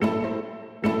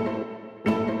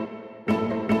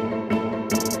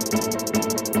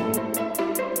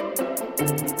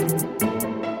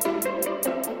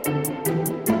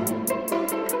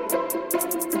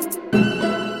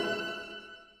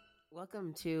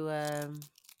to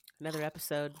another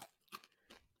episode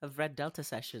of Red Delta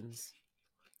Sessions.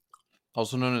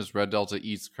 Also known as Red Delta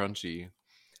Eats Crunchy.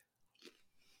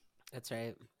 That's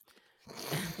right.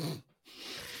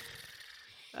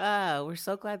 We're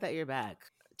so glad that you're back.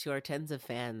 To our tens of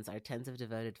fans, our tens of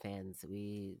devoted fans,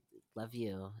 we love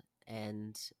you,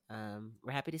 and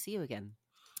we're happy to see you again.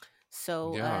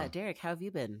 So, Yeah. Derek, how have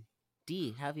you been?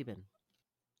 D, how have you been?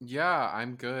 Yeah,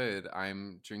 I'm good.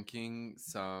 I'm drinking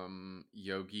some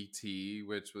yogi tea,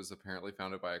 which was apparently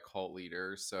founded by a cult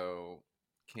leader, so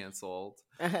canceled.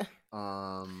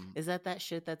 Is that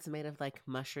shit that's made of like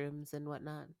mushrooms and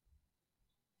whatnot?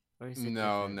 Or is it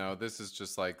No, different? no, this is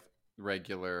just like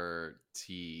regular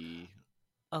tea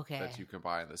Okay. that you can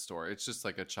buy in the store. It's just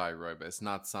like a chai rooibos,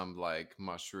 not some like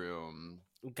mushroom,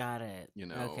 Got it.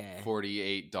 Okay.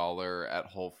 $48 at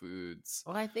Whole Foods.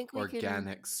 Well, I think we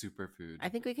organic superfood. I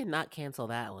think we can not cancel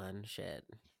that one. Shit,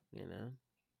 you know.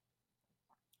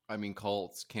 I mean,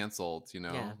 cults canceled.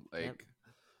 Yeah, like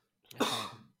Okay.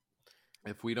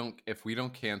 if we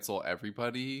don't cancel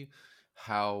everybody,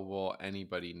 how will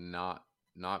anybody not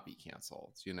be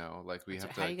canceled? Like we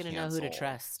have to. How are you gonna know who to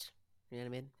trust? You know what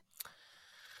I mean?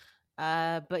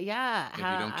 But yeah, if you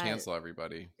don't cancel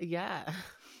everybody. Yeah,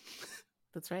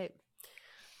 that's right.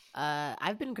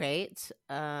 I've been great.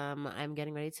 I'm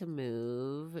getting ready to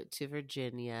move to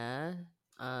Virginia.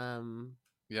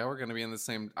 Yeah, we're gonna be in the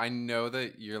same. I know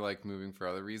that you're like moving for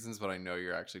other reasons, but I know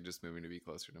you're actually just moving to be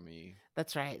closer to me.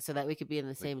 That's right, so that we could be in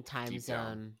the same time deep zone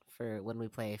down. for when we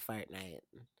play Fart Night.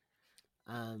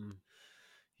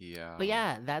 Yeah. But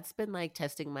yeah, that's been like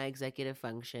testing my executive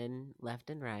function left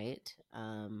and right.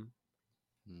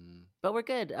 But we're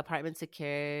good. Apartment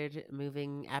secured,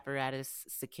 moving apparatus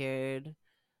secured.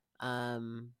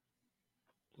 Now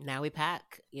we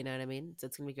pack, you know what I mean? So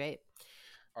it's gonna be great.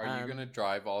 Are you gonna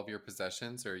drive all of your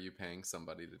possessions, or are you paying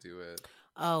somebody to do it?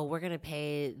 Oh, we're gonna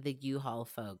pay the U-Haul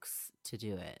folks to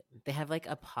do it. They have like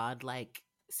a pod-like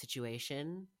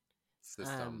situation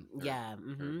System. Yeah,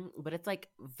 but it's like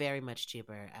very much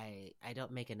cheaper. I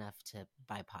don't make enough to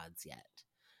buy pods yet.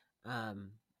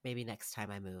 Maybe next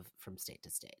time I move from state to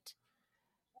state.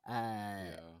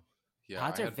 Yeah.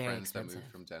 Pods I are had very friends expensive. that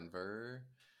moved from Denver.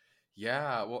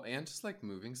 Yeah, well, and just like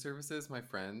moving services. My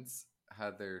friends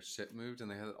had their shit moved, and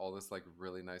they had all this like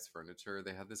really nice furniture.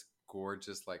 They had this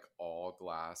gorgeous like all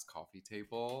glass coffee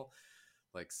table,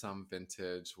 like some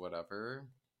vintage whatever.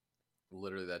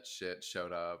 Literally, that shit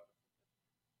showed up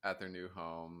at their new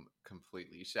home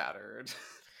completely shattered.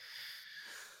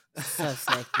 So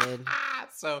sick, dude.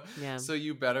 So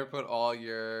you better put all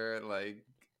your like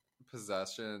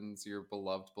possessions, your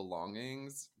beloved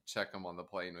belongings, check them on the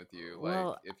plane with you.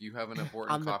 Well, like if you have an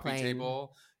important coffee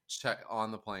table, check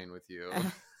on the plane with you.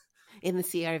 In the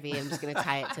CRV, I'm just gonna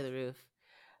tie it to the roof.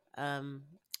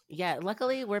 Yeah,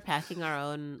 luckily we're packing our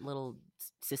own little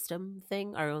system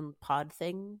thing, our own pod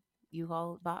thing,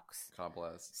 U-Haul box. God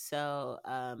bless. So,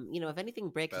 if anything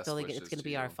breaks, it's gonna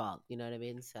be our fault. You know what I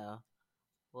mean? So,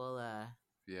 we'll.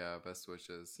 Yeah, best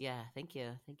wishes. Yeah, thank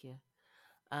you.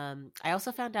 I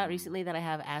also found out recently that I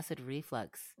have acid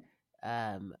reflux.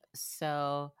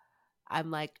 So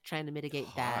I'm like trying to mitigate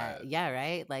that. Yeah,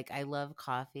 right. Like I love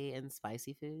coffee and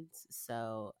spicy foods.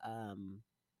 So,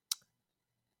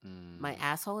 my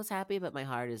asshole is happy, but my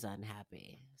heart is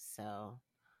unhappy. So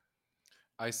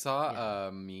I saw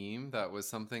a meme that was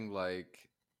something like,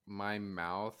 my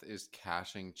mouth is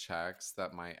cashing checks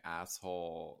that my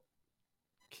asshole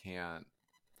can't.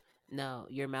 No,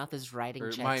 your mouth is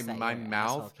writing checks that my your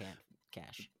mouth asshole can't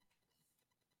cash.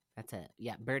 That's it.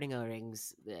 Yeah, burning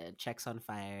O-rings, checks on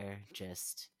fire,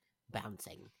 just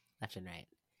bouncing left and right.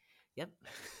 Yep.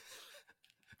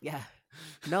 Yeah.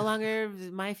 No longer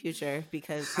my future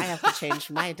because I have to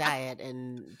change my diet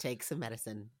and take some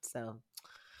medicine. So,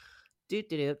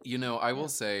 I will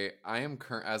say I am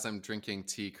as I'm drinking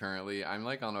tea currently, I'm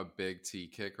like on a big tea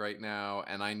kick right now,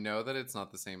 and I know that it's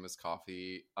not the same as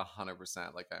coffee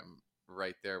 100%. Like I'm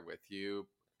right there with you.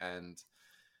 And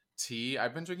tea,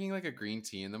 I've been drinking like a green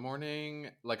tea in the morning,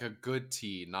 like a good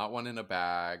tea, not one in a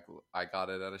bag. I got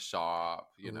it at a shop.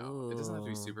 It doesn't have to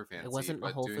be super fancy. It wasn't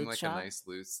but a Whole doing Foods like shop? a nice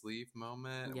loose leaf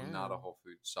moment. Yeah. Not a Whole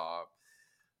Foods shop,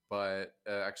 but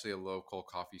actually a local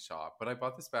coffee shop. But I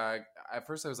bought this bag. At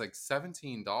first I was like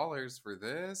 $17 for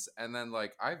this, and then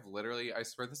like I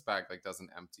swear this bag like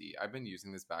doesn't empty. I've been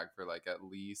using this bag for like at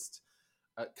least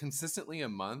consistently a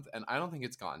month, and I don't think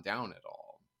it's gone down at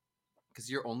all. Because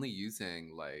you're only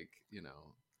using like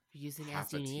using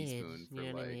half a teaspoon for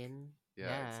what I mean?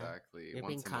 Yeah, exactly. You're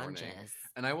once being a morning. conscious.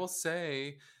 And I will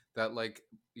say that like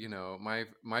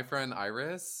my friend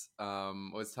Iris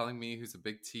was telling me, who's a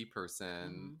big tea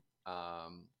person,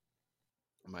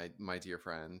 my dear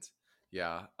friend.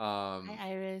 Yeah.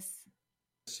 Hi, Iris.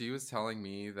 She was telling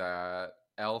me that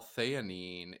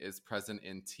L-theanine is present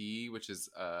in tea, which is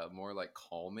more like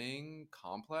calming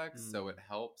complex. So Mm. it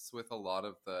helps with a lot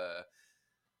of the.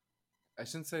 I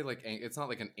shouldn't say like it's not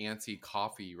like an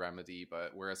anti-coffee remedy,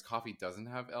 but whereas coffee doesn't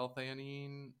have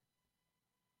L-theanine,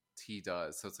 tea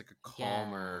does. So it's like a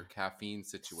Yeah. calmer caffeine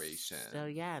situation. So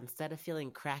yeah, instead of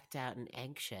feeling cracked out and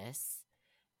anxious,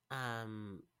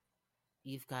 um,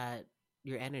 you've got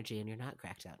your energy and you're not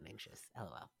cracked out and anxious.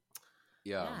 LOL.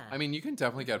 Yeah. Yeah. I mean, you can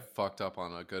definitely Awesome. get fucked up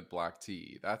on a good black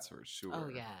tea. That's for Oh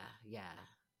sure. yeah, yeah,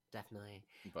 definitely.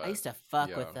 I But used to fuck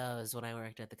yeah. with those when I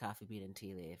worked at the Coffee Bean and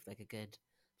Tea Leaf, like a good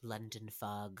London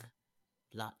fog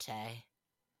latte.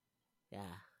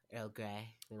 Yeah, Earl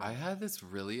Grey. We I love it. had this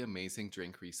really amazing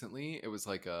drink recently. It was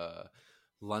like a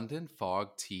London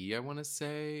fog tea, I want to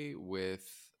say, with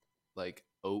like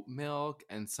oat milk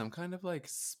and some kind of like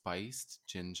spiced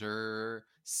ginger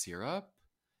syrup.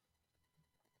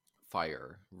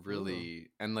 Fire, Ooh. really,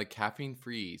 and like caffeine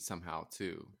free somehow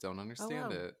too. Don't Oh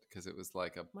understand wow, it because it was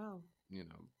like a wow,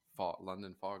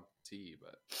 London fog tea,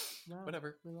 but wow.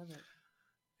 whatever. We love it.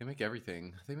 They make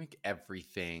everything. They make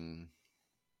everything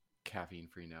caffeine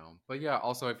free now. But yeah,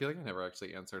 also I feel like I never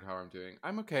actually answered how I'm doing.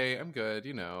 I'm okay. I'm good.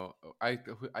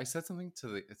 I said something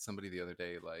to somebody the other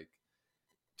day, like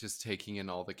just taking in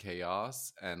all the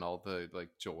chaos and all the like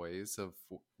joys of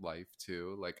life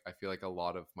too. Like I feel like a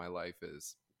lot of my life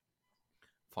is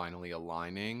finally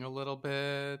aligning a little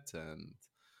bit, and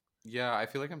yeah, I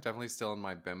feel like I'm definitely still in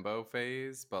my bimbo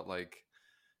phase, but like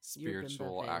Your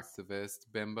bimbo spiritual face.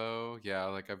 activist bimbo. Yeah,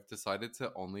 like I've decided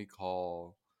to only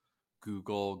call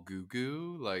Google Goo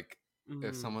Goo. Like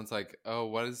if Mm. someone's like, "Oh,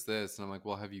 what is this?" and I'm like,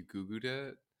 "Well, have you Googled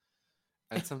it?"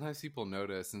 And sometimes people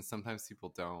notice and sometimes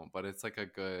people don't, but it's like a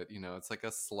good, it's like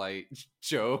a slight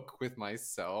joke with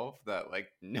myself that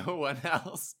like no one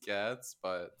else gets,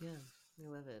 but Yeah, I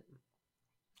love it.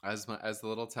 as the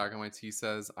little tag on my tee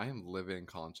says, I am living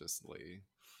consciously.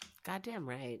 Goddamn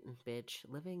right, bitch.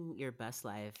 Living your best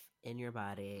life in your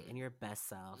body, in your best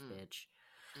self, Mm, bitch.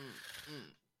 mm,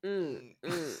 Mm, mm,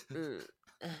 mm, mm.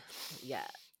 mm. Yeah.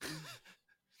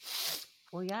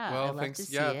 Well, yeah, I Well, love to thanks.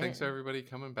 see Yeah, it. thanks for everybody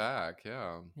coming back.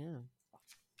 Yeah. Yeah.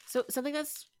 So something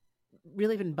that's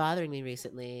really been bothering me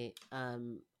recently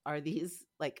are these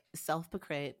like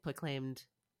self-proclaimed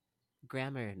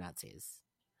grammar Nazis.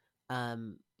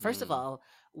 First of Mm. all,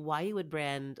 why you would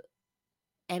brand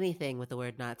anything with the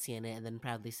word Nazi in it and then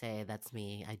proudly say that's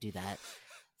me, I do that.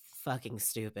 Fucking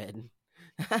stupid.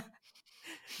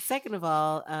 Second of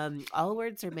all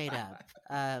words are made up.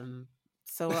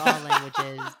 So are all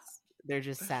languages. They're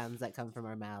just sounds that come from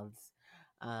our mouths.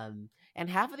 And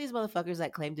half of these motherfuckers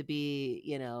that claim to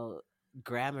be,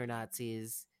 grammar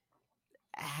Nazis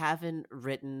haven't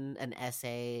written an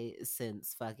essay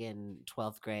since fucking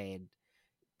 12th grade.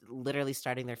 Literally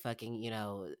starting their fucking,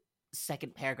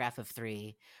 second paragraph of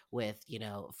 3 with,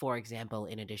 for example,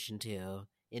 in addition to,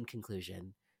 in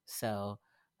conclusion. So,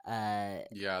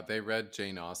 Yeah, they read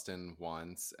Jane Austen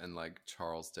once and like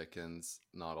Charles Dickens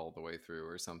not all the way through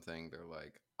or something. They're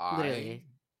like, I literally,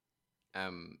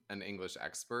 am an English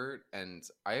expert and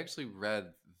I actually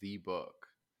read the book.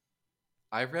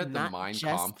 I read the not Mein just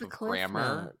Kampf the of Cliff grammar.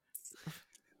 Notes,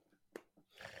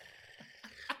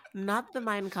 not the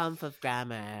Mein Kampf of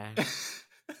grammar.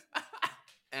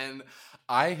 And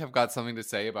I have got something to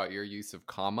say about your use of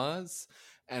commas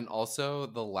and also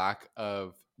the lack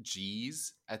of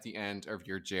G's at the end of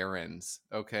your gerunds.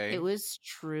 It Okay. was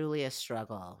truly a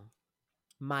struggle.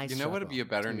 My You know what would be struggle a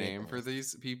better to read name for this.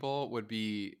 these people would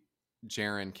be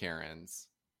gerund Karens.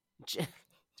 J-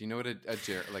 Do you know what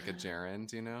like a gerund,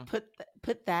 do you know?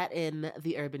 put that in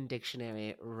the Urban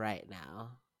Dictionary right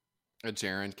now. A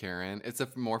gerund Karen. It's a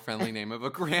more friendly name of a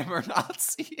grammar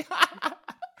Nazi.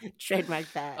 Trademark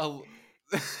that. A-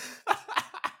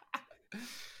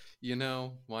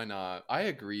 why not? I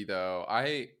agree though.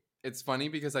 It's funny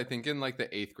because I think in like the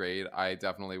 8th grade I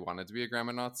definitely wanted to be a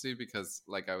grammar Nazi because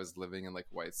like I was living in like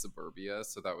white suburbia,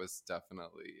 so that was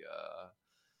definitely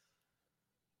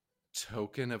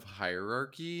token of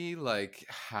hierarchy, like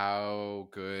how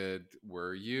good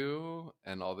were you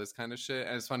and all this kind of shit.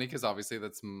 And it's funny because obviously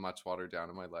that's much watered down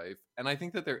in my life, and I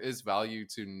think that there is value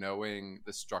to knowing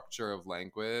the structure of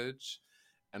language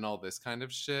and all this kind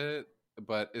of shit,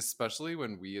 but especially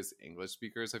when we as English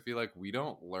speakers, I feel like we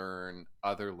don't learn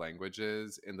other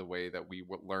languages in the way that we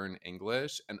would learn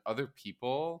English, and other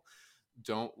people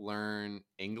don't learn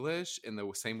English in the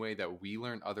same way that we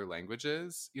learn other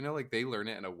languages. Like they learn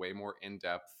it in a way more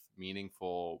in-depth,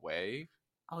 meaningful way.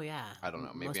 Oh yeah, I don't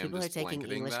know. Maybe most I'm people are just taking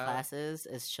blanketing English that. classes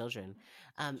as children.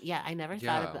 Yeah, Yeah. I never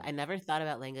thought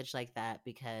about language like that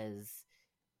because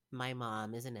my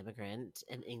mom is an immigrant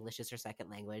and English is her second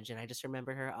language, and I just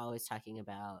remember her always talking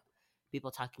about people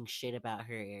talking shit about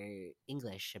her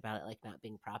English, about it like not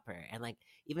being proper, and like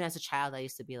even as a child, I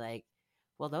used to be like,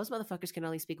 well, those motherfuckers can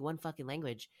only speak one fucking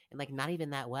language and like not even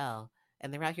that well.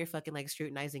 And they're out here fucking like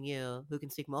scrutinizing you who can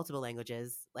speak multiple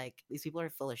languages. Like these people are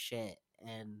full of shit,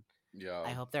 and Yeah.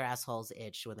 I hope their assholes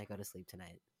itch when they go to sleep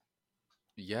tonight.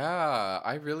 Yeah,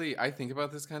 I think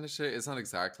about this kind of shit. It's not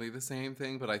exactly the same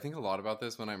thing, but I think a lot about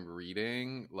this when I'm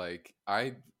reading. Like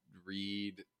I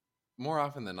read more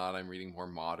often than not, I'm reading more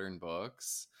modern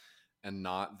books and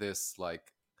not this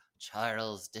like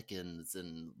Charles Dickens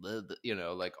and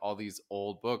like all these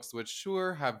old books which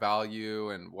sure have value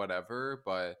and whatever,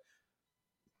 but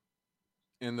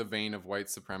in the vein of white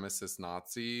supremacist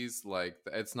Nazis, like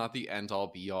it's not the end all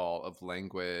be all of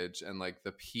language and like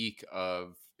the peak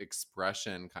of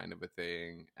expression kind of a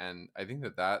thing. And I think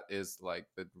that that is like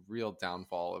the real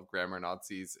downfall of grammar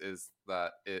Nazis, is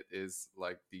that it is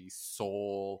like the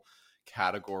sole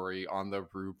category on the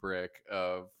rubric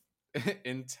of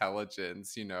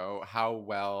intelligence, how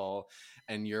well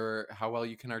how well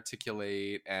you can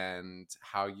articulate, and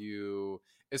how you,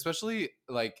 especially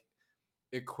like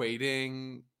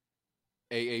equating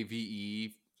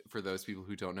AAVE, for those people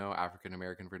who don't know, African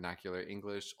American Vernacular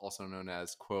English, also known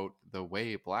as, quote, the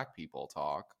way Black people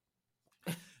talk.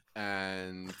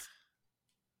 And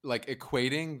like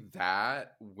equating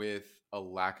that with a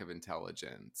lack of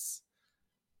intelligence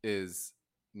is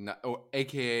not,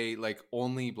 AKA like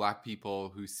only Black people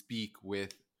who speak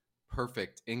with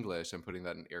perfect English, I'm putting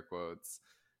that in air quotes,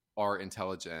 are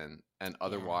intelligent, and Yeah.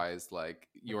 otherwise like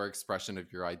your expression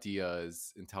of your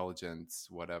ideas, intelligence,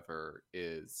 whatever,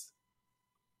 is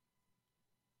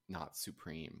not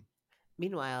supreme.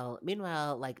 Meanwhile,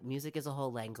 like music is a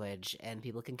whole language and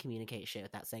people can communicate shit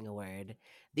without saying a word.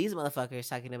 These motherfuckers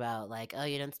talking about like, oh,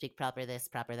 you don't speak proper this,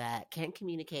 proper that, can't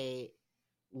communicate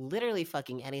literally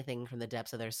fucking anything from the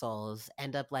depths of their souls,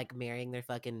 end up like marrying their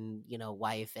fucking,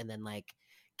 wife and then like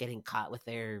getting caught with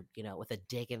their, with a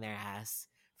dick in their ass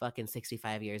fucking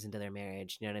 65 years into their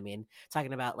marriage. You know what I mean?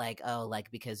 Talking about like, oh,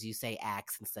 like because you say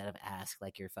axe instead of ask,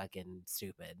 like you're fucking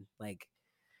stupid. Like,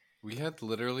 We had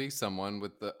literally someone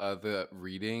with the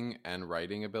reading and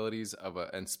writing abilities of a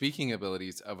and speaking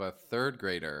abilities of a third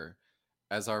grader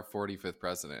as our 45th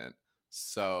president.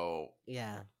 So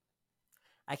yeah.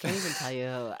 I can't even tell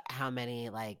you how many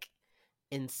like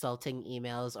insulting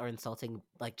emails or insulting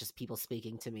like just people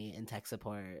speaking to me in tech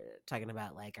support talking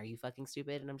about like, are you fucking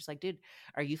stupid? And I'm just like, dude,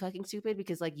 are you fucking stupid?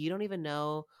 Because like you don't even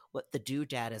know what the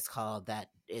doodad is called that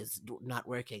is not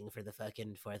working for the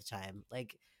fucking fourth time.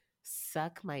 Like,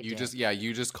 suck my dick.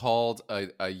 you just called a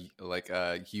like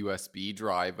a USB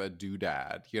drive a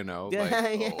doodad, like,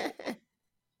 Yeah.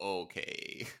 oh,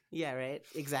 okay. Yeah, right.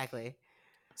 Exactly.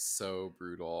 So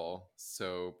brutal,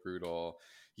 so brutal.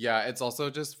 Yeah, it's also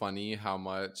just funny how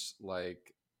much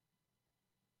like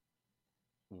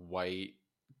white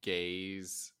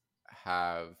gays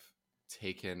have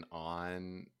taken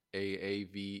on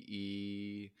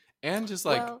AAVE, and just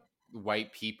like Well,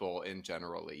 white people in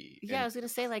generally yeah, I was gonna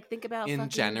say, like, think about in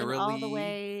fucking even all the generally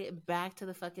way back to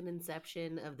the fucking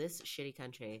inception of this shitty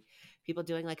country. People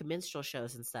doing like minstrel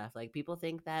shows and stuff. Like, people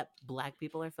think that black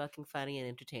people are fucking funny and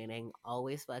entertaining,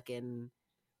 always fucking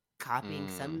copying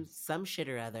mm, some shit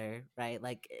or other, right?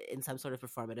 Like in some sort of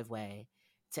performative way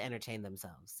to entertain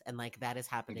themselves, and like that is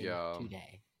happening yeah.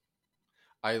 today.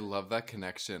 I love that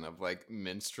connection of like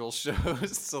minstrel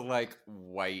shows to like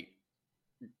white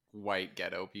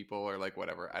ghetto people, or like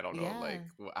whatever, I don't know, Yeah, like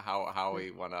how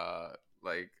we want to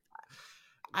like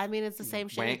I mean it's the same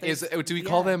shit. wang If is there's do we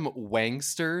call yeah, them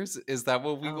wangsters? Is that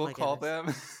what we oh will my call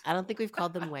goodness, them? I don't think we've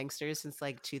called them wanksters since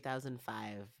like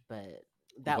 2005, but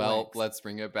that Well, works. let's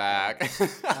bring it That back, works.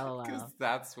 because LOL.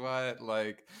 that's what,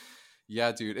 like,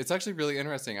 yeah, dude, it's actually really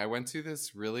interesting. I went to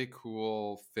this really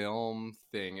cool film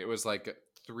thing. It was like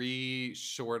three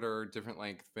shorter, different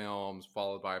length films,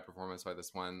 followed by a performance by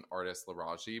this one artist,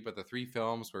 Laraji. But the three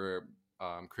films were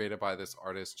created by this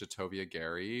artist, Jatovia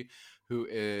Gary, who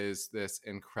is this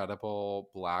incredible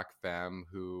Black femme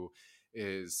who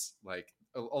is like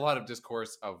a lot of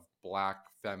discourse of Black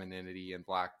femininity and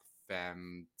Black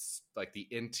femme, like the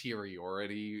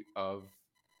interiority of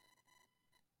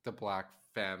the Black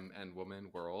femme and woman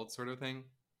world, sort of thing.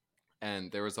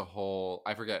 And there was a whole,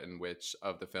 I forget in which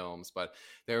of the films, but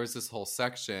there was this whole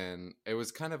section. It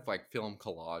was kind of like film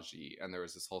collage, and there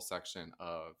was this whole section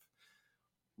of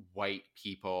white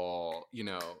people, you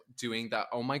know, doing that,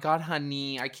 oh my god,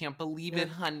 honey, I can't believe it,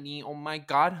 honey, oh my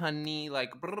god, honey,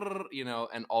 like, brrr, you know,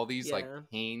 and all these like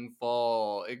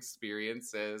painful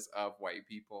experiences of white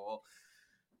people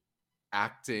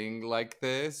acting like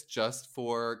this just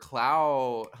for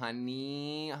clout,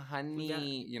 honey,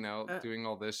 you know, doing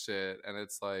all this shit. And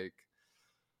it's like,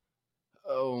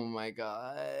 oh my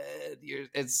god,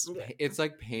 it's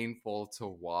like painful to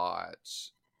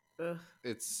watch.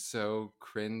 It's so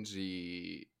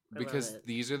cringy because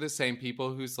these are the same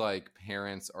people whose like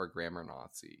parents are grammar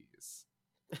Nazis.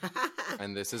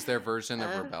 And this is their version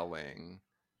of rebelling.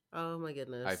 Oh my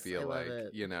goodness. I feel like,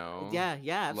 you know? Yeah,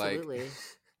 absolutely.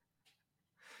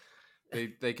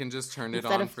 Like, they can just turn it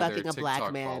Instead on of for their fucking a TikTok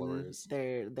black man, followers.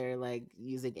 They're like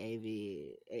using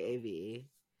AV.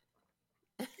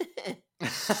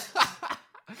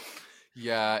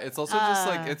 Yeah, it's also just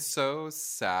like, it's so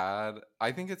sad.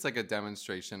 I think it's like a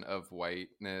demonstration of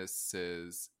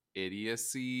whiteness's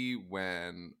idiocy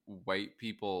when white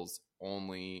people's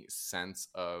only sense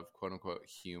of quote unquote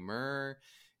humor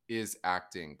is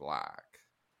acting black.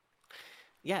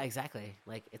 Yeah, exactly.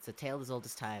 Like, it's a tale as old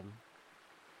as time.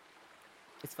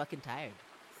 It's fucking tired.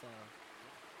 So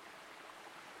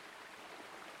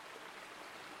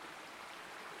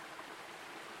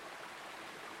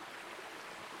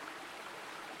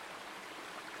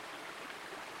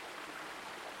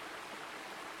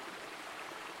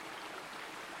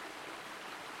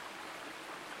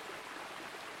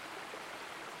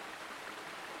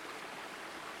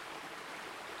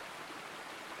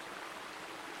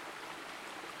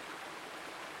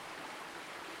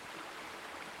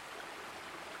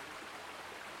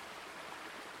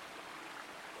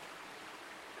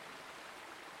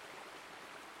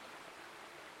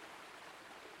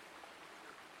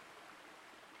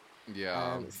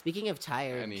Yeah. Speaking of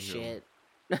tired shit.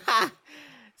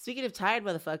 Speaking of tired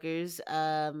motherfuckers,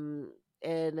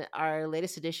 in our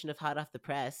latest edition of Hot Off the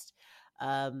Press,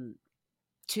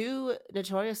 2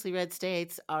 notoriously red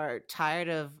states are tired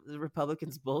of the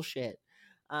Republicans' bullshit.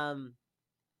 In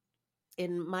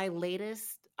my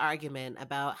latest argument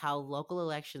about how local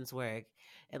elections work,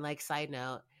 and like, side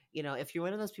note, you know, if you're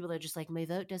one of those people that are just like, my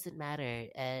vote doesn't matter,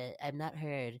 I'm not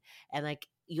heard, and like,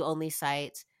 you only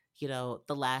cite, you know,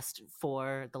 the last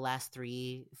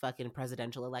 3 fucking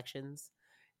presidential elections,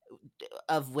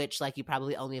 of which like you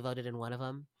probably only voted in one of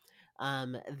them,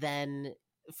 then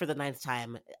for the 9th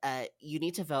time, you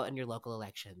need to vote in your local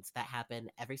elections that happen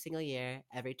every single year,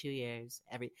 every 2 years,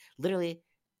 literally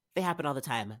they happen all the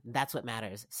time. That's what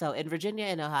matters. So in Virginia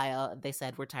and Ohio, they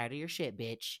said, we're tired of your shit,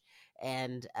 bitch,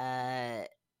 and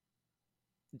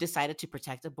decided to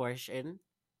protect abortion,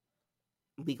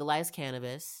 legalize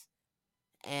cannabis,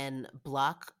 and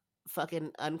block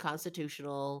fucking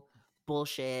unconstitutional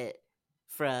bullshit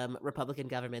from Republican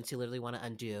governments who literally want to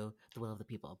undo the will of the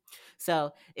people.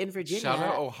 So in Virginia, shout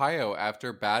out Ohio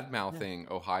after bad mouthing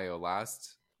Ohio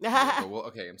last.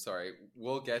 Okay, I'm sorry.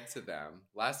 We'll get to them.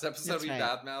 Last episode, we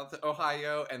badmouthed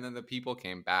Ohio, and then the people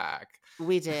came back.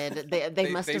 We did. They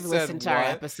must have listened to our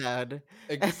episode.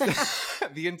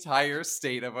 The entire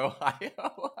state of Ohio.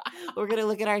 We're going to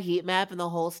look at our heat map, and the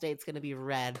whole state's going to be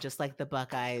red, just like the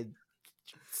Buckeye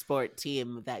sport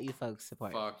team that you folks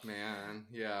support. Fuck, man.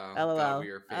 Yeah. LOL. God, we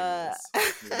are famous.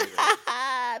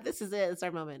 This is it. It's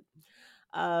our moment.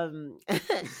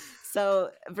 So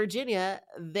Virginia,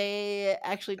 they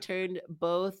actually turned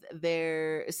both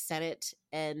their Senate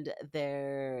and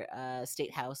their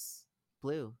state house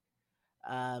blue,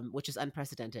 which is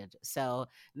unprecedented. So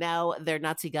now their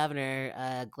Nazi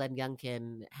governor, Glenn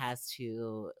Youngkin, has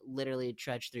to literally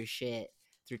trudge through shit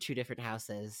through 2 different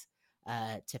houses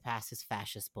to pass his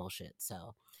fascist bullshit.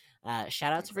 So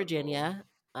shout out to Virginia.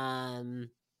 Yeah,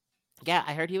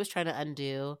 I heard he was trying to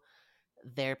undo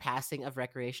their passing of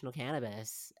recreational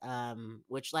cannabis,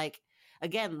 which, like,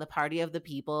 again, the party of the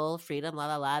people, freedom, la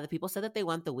la la. The people said that they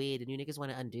want the weed, and you niggas want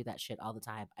to undo that shit all the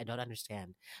time. I don't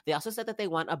understand. They also said that they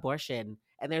want abortion,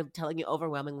 and they're telling you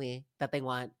overwhelmingly that they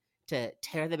want to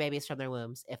tear the babies from their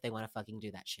wombs if they want to fucking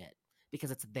do that shit, because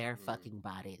it's their fucking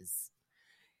bodies.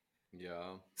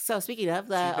 Yeah. So speaking of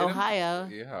the Ohio,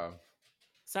 yeah.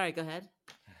 Sorry, go ahead.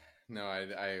 No,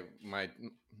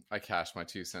 I cashed my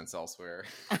 2 cents elsewhere.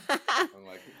 I'm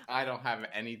like, I don't have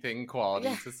anything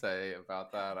quality to say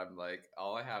about that. I'm like,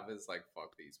 all I have is like,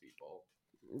 fuck these people.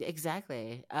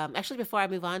 Exactly. Actually, before I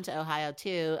move on to Ohio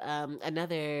too,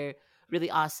 another really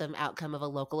awesome outcome of a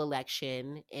local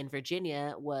election in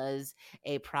Virginia was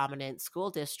a prominent school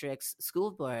district's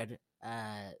school board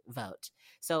vote.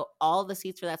 So all the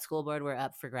seats for that school board were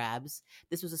up for grabs.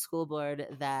 This was a school board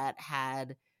that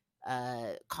had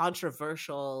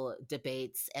controversial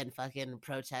debates and fucking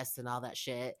protests and all that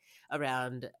shit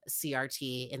around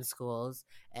CRT in schools,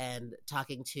 and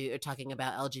talking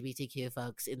about LGBTQ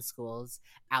folks in schools,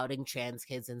 outing trans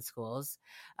kids in schools.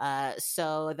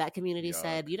 So that community Yuck.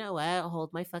 said, you know what,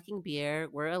 hold my fucking beer.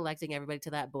 We're electing everybody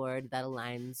to that board that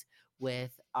aligns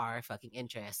with our fucking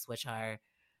interests, which are,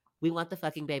 we want the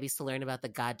fucking babies to learn about the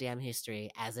goddamn history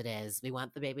as it is. We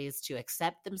want the babies to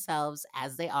accept themselves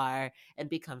as they are and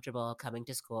be comfortable coming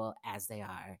to school as they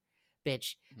are.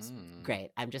 Bitch, great.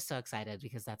 I'm just so excited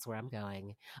because that's where I'm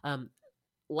going.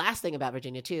 Last thing about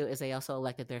Virginia, too, is they also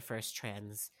elected their first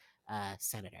trans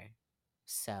senator.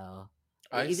 So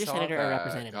I either saw senator or that.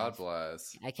 representative. God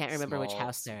bless. I can't remember which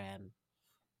house they're in.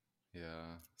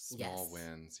 Yeah, small Yes,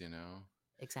 wins, you know?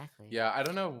 exactly. Yeah, I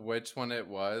don't know which one it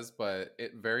was, but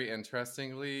it very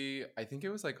interestingly, I think it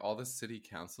was like all the city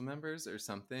council members or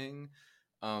something.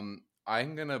 I'm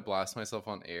gonna blast myself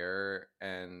on air,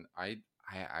 and I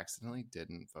accidentally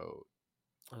didn't vote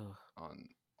Oh, on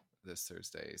this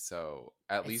Thursday, so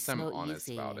at it's least I'm so honest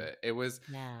about easy. it. It was,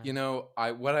 Yeah. you know,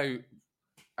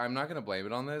 I'm not gonna blame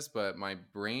it on this, but my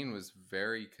brain was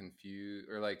very confused,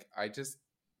 or like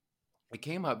it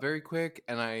came up very quick,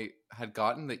 and I had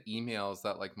gotten the emails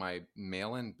that like my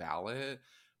mail-in ballot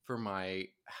for my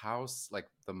house, like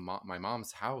my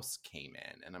mom's house, came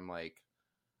in, and I'm like,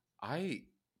 I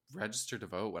registered to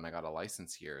vote when I got a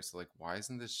license here, so like, why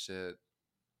isn't this shit?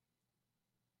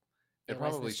 Yeah, It why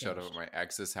hasn't probably this showed up at changed? my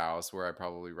ex's house where I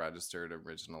probably registered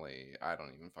originally. I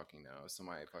don't even fucking know. So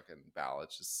my fucking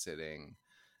ballot's just sitting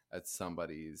at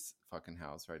somebody's fucking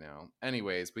house right now.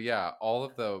 Anyways, but yeah, all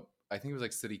of the, I think it was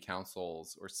like city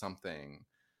councils or something.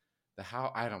 The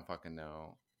how, I don't fucking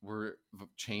know. Were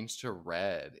changed to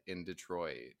red in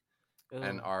Detroit,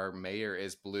 and Ooh. our mayor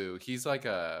is blue. He's like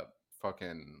a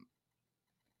fucking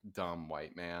dumb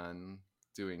white man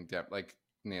doing like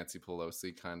Nancy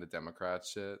Pelosi kind of Democrat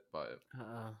shit, but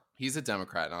Uh-oh. he's a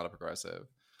Democrat, not a progressive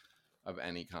of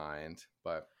any kind.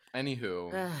 But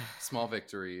anywho, small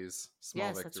victories, small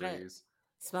Yes, that's right. victories.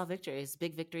 Small victories,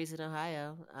 big victories in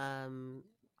Ohio,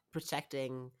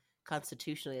 protecting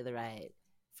constitutionally the right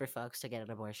for folks to get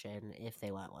an abortion if they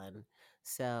want one.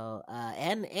 So,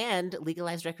 and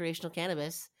legalized recreational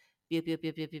cannabis. Pew pew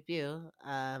pew pew pew pew.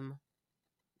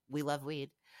 We love weed.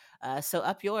 So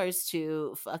up yours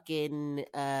to fucking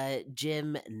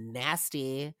Jim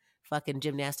Nasty, fucking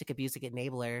gymnastic abusing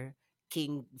enabler,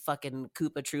 King fucking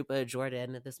Koopa Troopa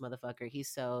Jordan, this motherfucker. He's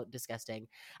so disgusting.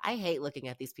 I hate looking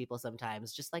at these people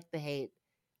sometimes, just like the hate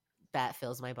that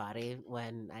fills my body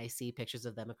when I see pictures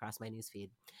of them across my newsfeed.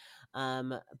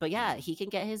 But yeah, Mm. he can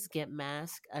get his GIMP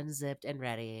mask unzipped and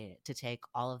ready to take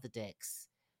all of the dicks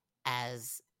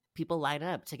as people line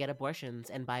up to get abortions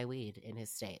and buy weed in his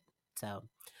state. So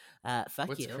fuck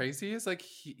What's you. crazy is like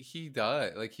he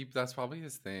does like he that's probably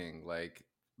his thing. Like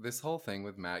this whole thing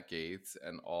with Matt Gaetz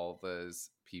and all those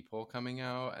people coming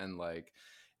out and like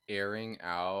airing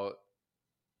out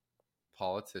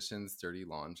politicians' dirty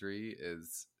laundry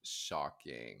is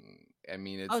shocking. I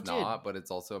mean, Oh, it's dude. not, but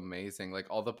it's also amazing. Like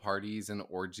all the parties and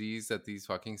orgies that these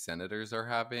fucking senators are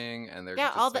having, and they're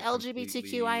Yeah, all just the like LGBTQIA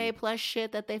completely plus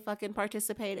shit that they fucking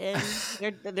participate in.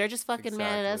 They're just fucking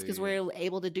mad at us because exactly. we're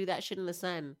able to do that shit in the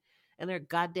sun. And they're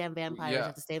goddamn vampires Yeah,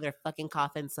 have to stay in their fucking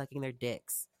coffins sucking their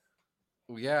dicks.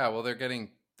 yeah. Well, they're getting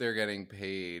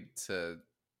paid to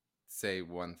say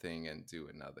one thing and do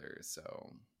another.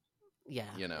 So Yeah,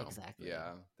 exactly.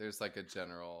 yeah. There's like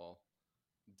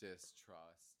distrust.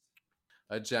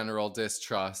 A general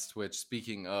distrust, which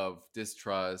speaking of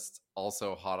distrust,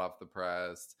 also hot off the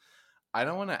press. I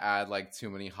don't want to add like too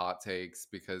many hot takes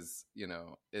because,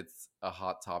 it's a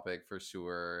hot topic for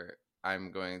sure.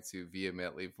 I'm going to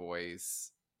vehemently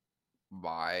voice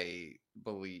my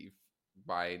belief,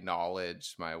 my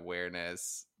knowledge, my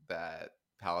awareness that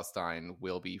Palestine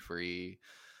will be free.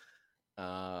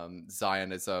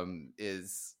 Zionism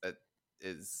is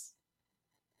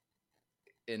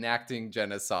enacting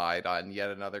genocide on yet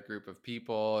another group of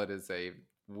people. It is a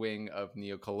wing of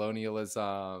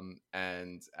neocolonialism.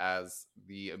 And as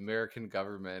the American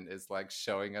government is like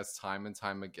showing us time and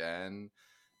time again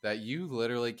that you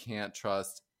literally can't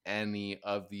trust any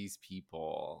of these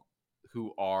people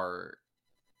who are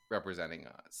representing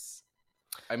us.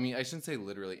 I mean, I shouldn't say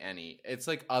literally any. It's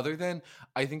like other than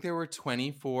I think there were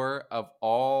 24 of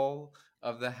all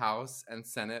of the House and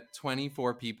Senate,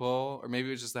 24 people, or maybe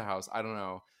it was just the House. I don't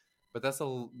know, but that's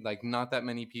like not that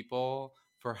many people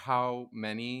for how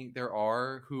many there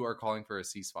are who are calling for a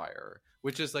ceasefire,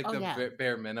 which is like Oh, the yeah.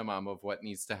 bare minimum of what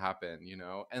needs to happen.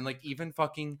 And like even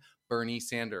fucking Bernie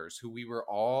Sanders, who we were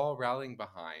all rallying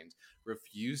behind,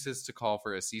 refuses to call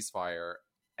for a ceasefire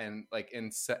and like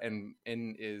and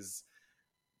is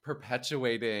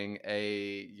perpetuating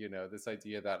a, you know, this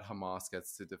idea that Hamas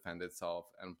gets to defend itself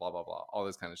and blah blah blah, all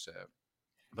this kind of shit.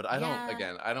 But I don't, Yeah.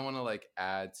 again, I don't want to like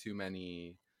add too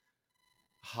many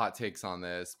hot takes on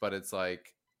this, but it's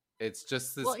like, it's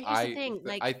just Well, this here's the thing.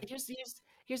 Like, I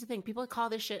here's the thing. People call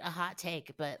this shit a hot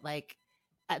take, but like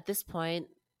at this point,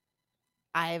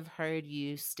 I've heard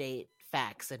you state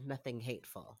facts and nothing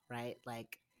hateful, right?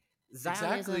 Like,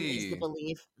 Zionism is the exactly.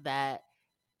 belief that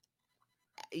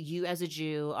you as a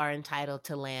Jew are entitled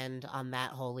to land on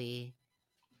that holy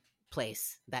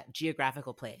place, that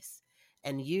geographical place.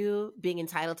 And you being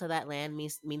entitled to that land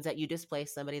means that you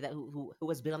displace somebody that who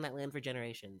has been on that land for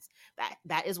generations.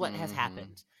 That is what has Hmm.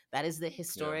 happened. That is the Yeah.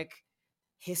 historic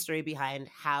history behind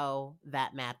how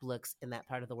that map looks in that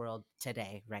part of the world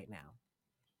today, right now.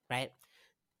 Right?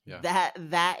 Yeah.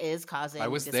 That is I causing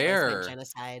was displacement, there.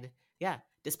 genocide. Yeah,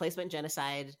 displacement,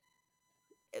 genocide,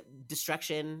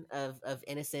 destruction of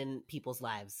innocent people's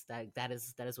lives. That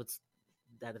is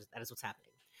what's happening.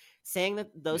 Saying that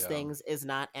those Yeah. things is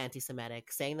not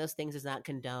anti-Semitic. Saying those things does not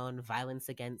condone violence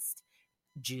against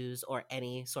Jews or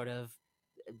any sort of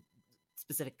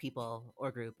specific people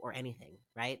or group or anything,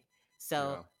 right?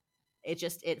 So Yeah.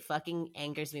 it fucking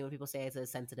angers me when people say it's a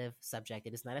sensitive subject.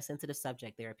 It is not a sensitive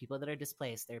subject. There are people that are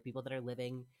displaced. There are people that are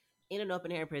living in an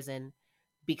open air prison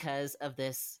because of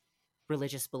this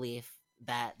religious belief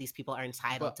that these people are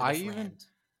entitled But to this land.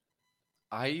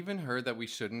 I even heard that we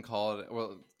shouldn't call it,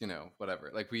 well, you know,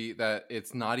 whatever. Like that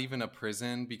it's not even a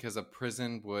prison, because a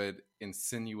prison would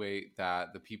insinuate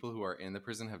that the people who are in the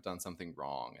prison have done something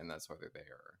wrong, and that's why they're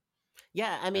there.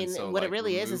 Yeah, I And mean, so what it like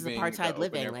really is removing the apartheid open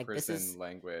living. air Like, this prison is,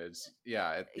 language,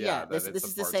 yeah, yeah, that this it's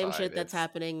is the same apartheid. shit that's It's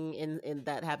happening in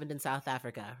that happened in South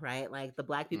Africa, right? Like, the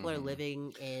black people are mhm.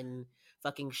 living in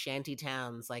fucking shanty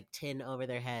towns, like tin over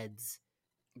their heads,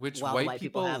 Which while the white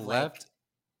people have like,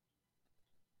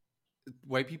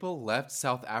 white people left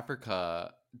South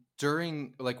Africa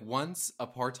during, like, once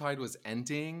apartheid was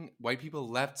ending, white people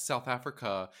left South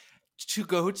Africa to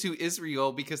go to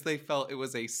Israel because they felt it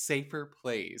was a safer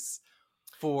place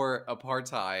for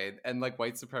apartheid and like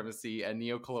white supremacy and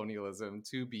neocolonialism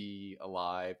to be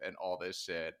alive and all this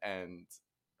shit. And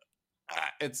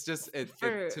it's just it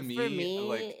to for me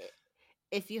like, me,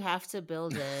 if you have to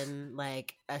build in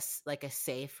like like a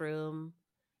safe room,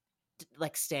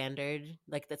 like standard,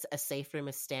 like that's a safe room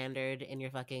is standard in your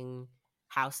fucking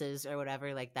houses or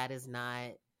whatever, like that is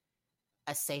not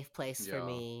a safe place for yeah,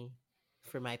 me,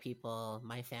 for my people,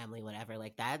 my family, whatever.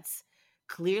 Like, that's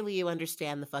clearly, you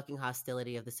understand the fucking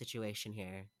hostility of the situation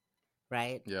here,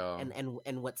 right? yeah.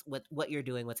 And what you're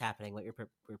doing, what's happening, what you're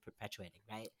perpetuating,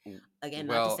 right? Again,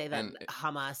 not to Well, say that and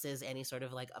Hamas is any sort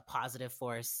of like a positive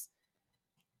force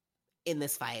in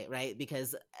this fight, right?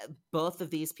 Because both of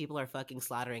these people are fucking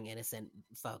slaughtering innocent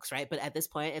folks, right? But at this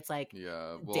point, it's like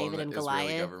yeah, well, and David the and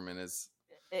Israeli Goliath. government is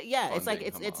Yeah, it's like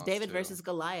funding it's Hamas David too. versus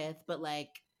Goliath, but like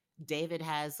David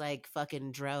has like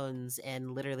fucking drones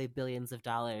and literally billions of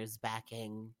dollars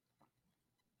backing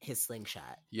his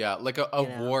slingshot. Yeah, like a You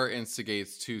know? war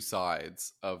instigates two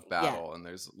sides of Yeah, battle, and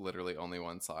there's literally only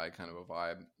one side, kind of a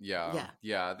vibe. Yeah, yeah.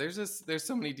 yeah. There's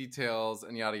so many details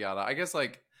and yada yada. I guess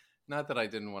like, not that I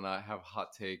didn't want to have a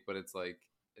hot take, but it's like,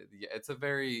 yeah, it's a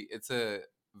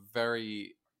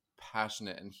very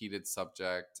passionate and heated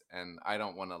subject, and I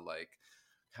don't want to like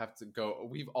have to go.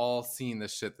 We've all seen the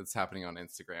shit that's happening on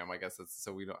Instagram. I guess it's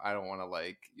so we don't. I don't want to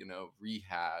like, you know,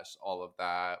 rehash all of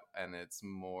that, and it's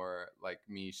more like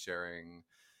me sharing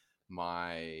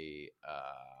my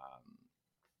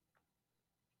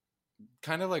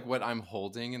kind of like what I'm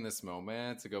holding in this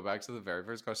moment. To go back to the very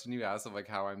first question you asked of like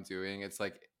how I'm doing, it's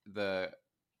like the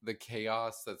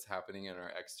chaos that's happening in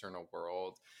our external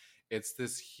world. It's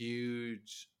this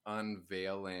huge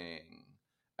unveiling,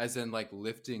 as in like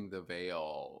lifting the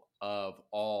veil of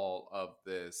all of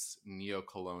this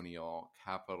neo-colonial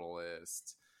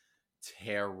capitalist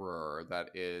terror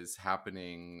that is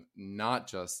happening not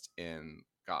just in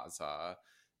Gaza,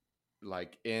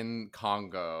 like in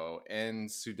Congo, in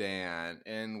Sudan,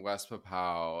 in West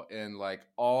Papua, in like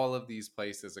all of these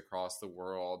places across the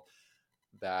world,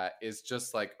 that is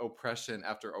just like oppression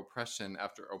after oppression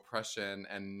after oppression.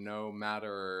 And no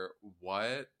matter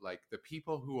what, like the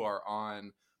people who are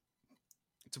on,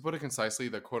 to put it concisely,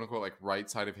 the quote unquote like right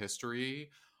side of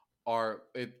history are,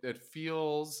 it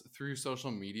feels through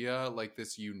social media like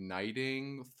this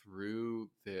uniting through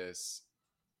this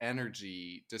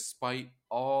energy, despite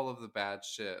all of the bad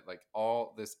shit, like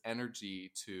all this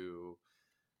energy to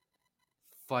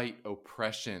fight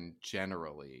oppression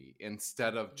generally,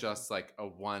 instead of Mhm. just like a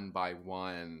one by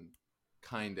one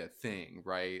kind of thing,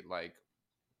 right? Like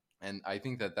And I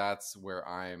think that that's where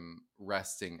I'm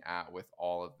resting at with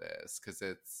all of this, because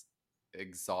it's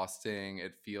exhausting.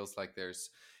 It feels like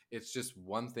it's just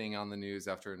one thing on the news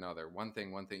after another. One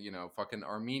thing, fucking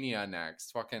Armenia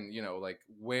next. Fucking, like,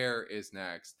 where is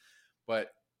next?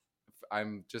 But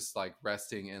I'm just like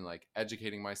resting and like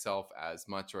educating myself as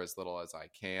much or as little as I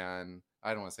can.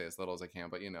 I don't want to say as little as I can,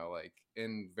 but like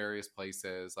in various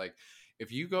places. Like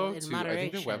if you Well, go in to, I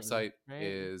think their moderation, website right?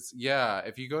 is, yeah,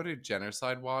 if you go to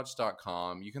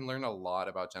genocidewatch.com, you can learn a lot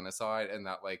about genocide, and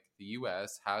that like the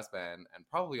US has been and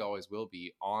probably always will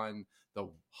be on the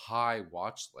high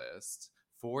watch list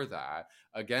for that,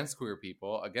 against queer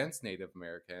people, against Native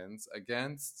Americans,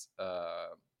 against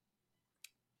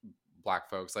black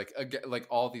folks, like again, like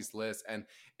all these lists. And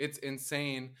it's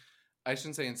insane. I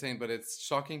shouldn't say insane, but it's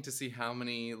shocking to see how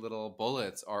many little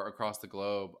bullets are across the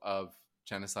globe of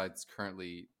genocides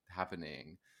currently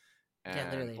happening, Yeah,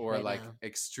 and literally or right like now.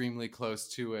 extremely close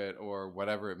to it, or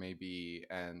whatever it may be.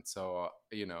 And so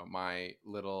my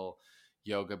little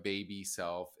yoga baby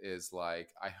self is like,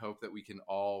 I hope that we can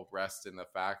all rest in the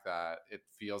fact that it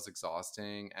feels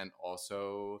exhausting, and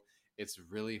also it's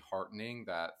really heartening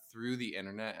that through the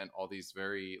internet and all these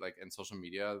very like, and social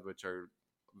media, which are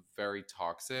very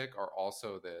toxic, are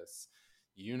also this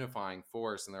unifying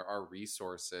force, and there are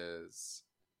resources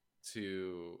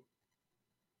to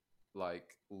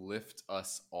like lift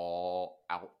us all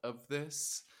out of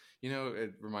this.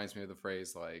 It reminds me of the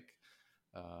phrase like,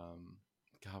 um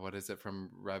God, what is it from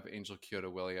Rev Angel Kyoto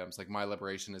Williams? Like, my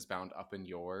liberation is bound up in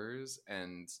yours.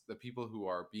 And the people who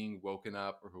are being woken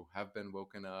up, or who have been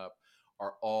woken up,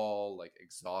 are all like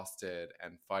exhausted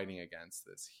and fighting against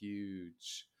this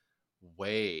huge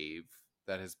wave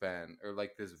that has been, or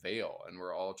like this veil, and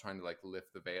we're all trying to like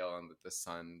lift the veil and let the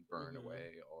sun burn Hmm.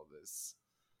 away all this,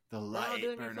 the We're all light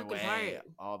doing our burn fucking away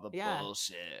part. all the Yeah,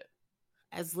 bullshit.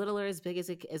 as little or as big as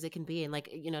it can be, and like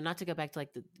not to go back to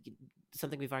like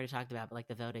something we've already talked about, but like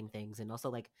the voting things, and also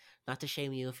like not to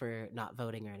shame you for not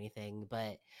voting or anything,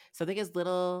 but something as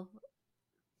little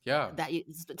Yeah.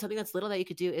 something that's little that you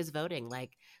could do is voting.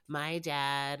 Like my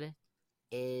dad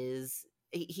is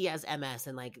he has MS,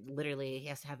 and like literally he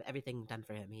has to have everything done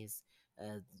for him. He's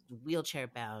wheelchair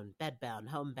bound, bed bound,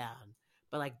 home bound.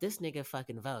 But like this nigga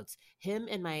fucking votes. Him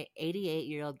and my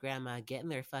 88-year-old grandma get in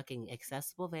their fucking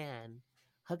accessible van,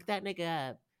 hook that nigga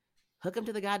up, hook him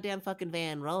to the goddamn fucking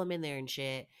van, roll him in there and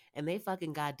shit, and they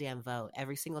fucking goddamn vote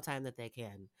every single time that they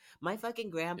can. My fucking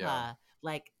Yeah. grandpa,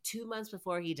 like 2 months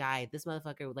before he died, this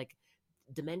motherfucker like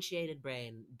dementiated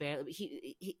brain, barely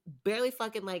he barely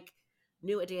fucking like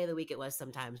knew what day of the week it was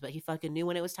sometimes, but he fucking knew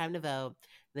when it was time to vote.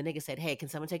 The nigga said, "Hey, can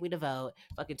someone take me to vote?"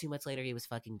 Fucking 2 months later, he was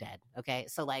fucking dead. Okay,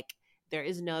 so like there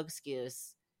is no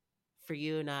excuse for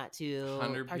you not to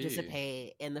 100p.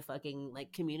 participate in the fucking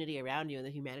like community around you and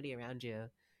the humanity around you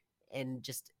in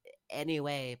just any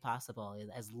way possible,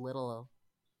 as little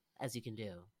as you can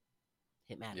do.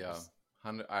 It Yeah. matters.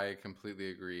 I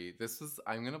completely agree.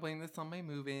 I'm going to blame this on my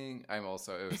moving. It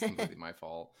was completely my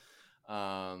fault.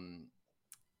 Um,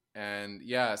 and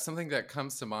yeah, something that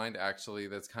comes to mind actually,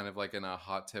 that's kind of like in a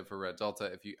hot tip for Red Delta,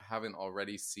 if you haven't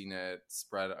already seen it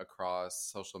spread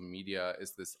across social media,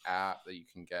 is this app that you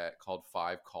can get called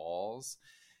 5 Calls.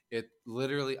 It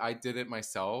literally, I did it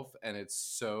myself, and it's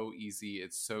so easy.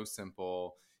 It's so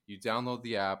simple. You download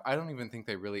the app. I don't even think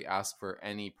they really ask for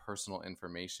any personal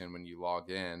information when you log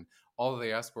in. All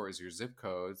they ask for is your zip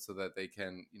code, so that they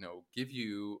can, give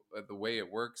you, the way it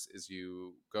works is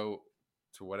you go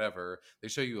to whatever, they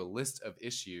show you a list of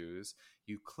issues.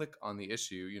 You click on the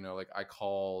issue, like I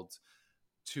called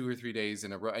 2 or 3 days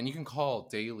in a row, and you can call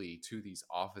daily to these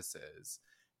offices.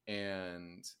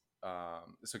 And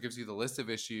so it gives you the list of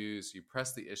issues. You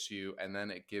press the issue, and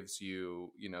then it gives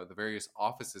you, the various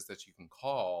offices that you can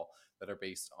call, that are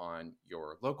based on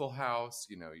your local house,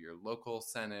 your local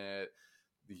senate,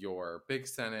 your big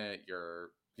senate,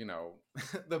 your,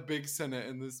 the big senate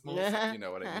in the small you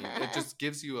know what I mean. It just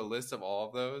gives you a list of all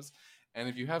of those. And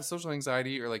if you have social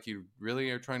anxiety, or like you really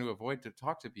are trying to avoid to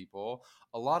talk to people,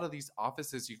 a lot of these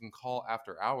offices you can call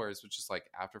after hours, which is like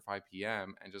after 5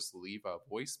 p.m., and just leave a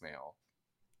voicemail.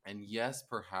 And yes,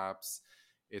 perhaps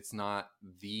it's not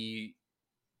the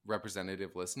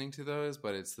representative listening to those,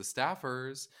 but it's the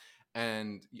staffers.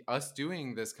 And us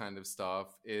doing this kind of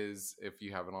stuff is, if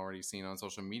you haven't already seen on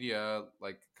social media,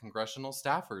 like congressional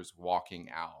staffers walking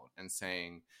out and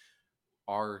saying,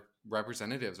 our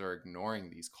representatives are ignoring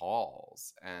these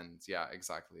calls. And yeah,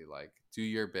 exactly, like, do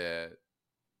your bit,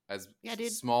 as Yeah,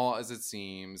 dude. small as it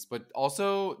seems, but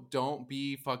also don't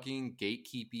be fucking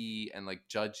gatekeepy and like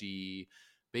judgy.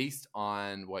 based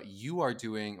on what you are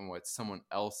doing and what someone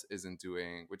else isn't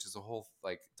doing, which is a whole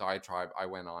like diatribe I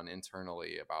went on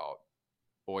internally about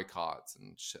boycotts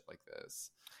and shit like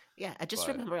this. Yeah, I just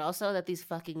But remember also that these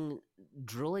fucking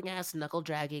drooling ass, knuckle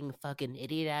dragging, fucking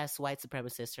idiot ass white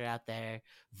supremacists are out there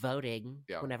voting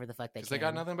yeah, whenever the fuck they because can. they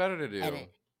got nothing better to do. And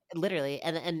literally,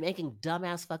 and making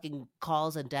dumbass fucking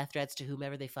calls and death threats to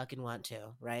whomever they fucking want to,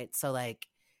 right? So like,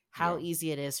 how Yeah.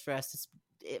 easy it is for us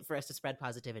to spread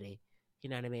positivity, you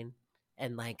know what I mean?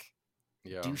 And like,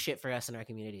 Yeah. do shit for us in our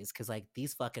communities, because like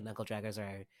these fucking knuckle draggers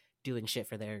are doing shit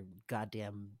for their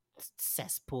goddamn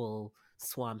cesspool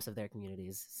swamps of their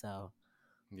communities. So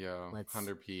Yeah, let's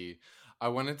 100p. I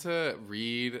wanted to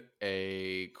read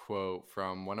a quote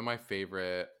from one of my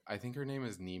favorite, I think her name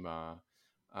is Nima,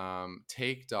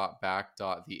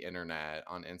 take.back.the internet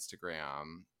on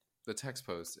Instagram. The text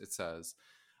post, it says,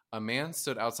 a man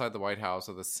stood outside the White House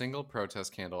with a single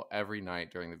protest candle every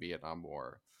night during the Vietnam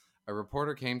War. A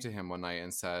reporter came to him one night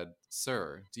and said,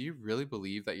 sir, do you really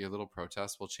believe that your little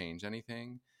protest will change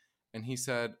anything? And he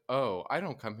said, oh, I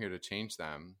don't come here to change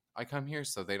them. I come here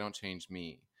so they don't change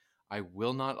me. I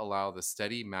will not allow the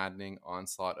steady, maddening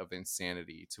onslaught of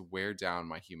insanity to wear down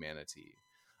my humanity.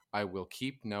 I will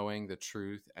keep knowing the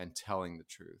truth and telling the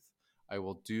truth. I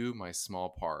will do my small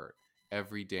part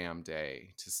every damn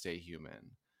day to stay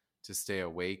human, to stay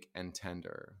awake and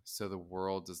tender, so the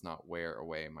world does not wear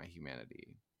away my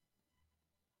humanity.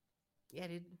 yeah,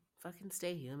 dude, fucking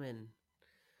stay human.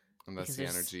 And that's Because the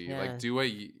there's- energy. yeah. Like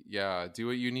do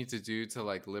what you need to do to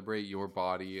like liberate your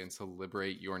body and to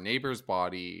liberate your neighbor's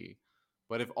body.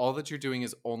 But if all that you're doing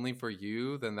is only for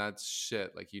you, then that's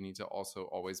shit. Like you need to also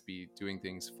always be doing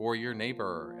things for your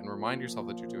neighbor and remind yourself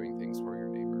that you're doing things for your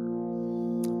neighbor.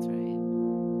 That's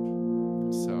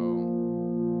right. So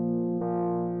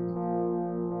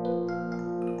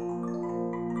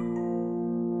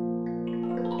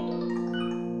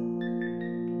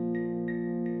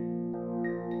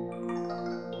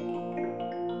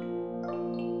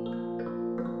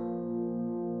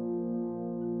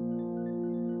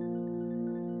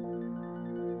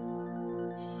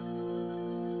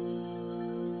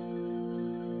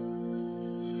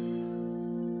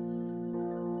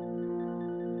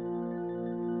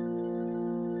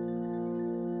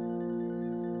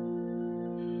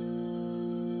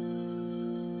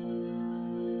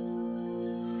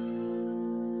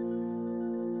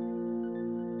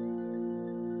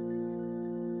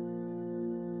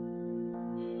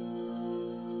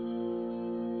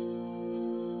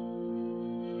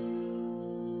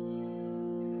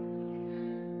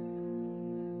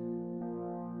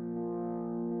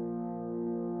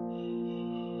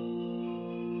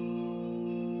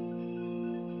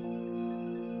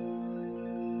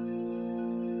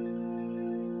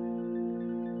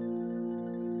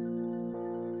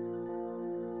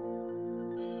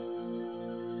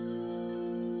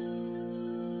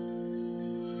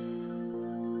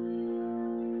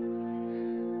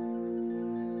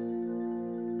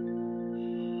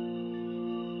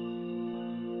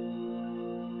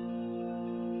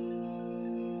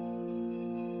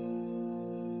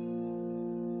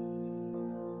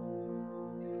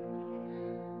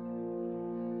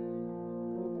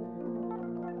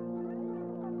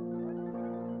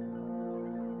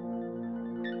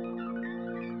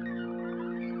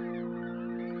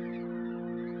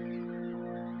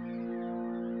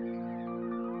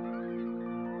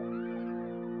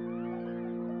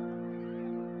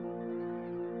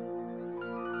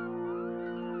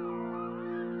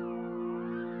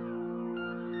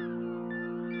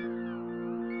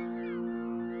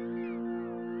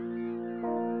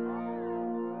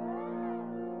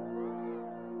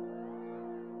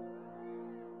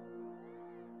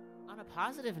On a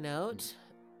positive note,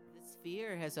 the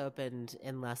Sphere has opened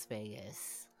in Las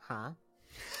Vegas. Huh?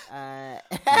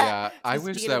 yeah, I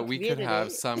wish speaking that of we could have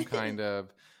community- some kind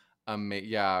of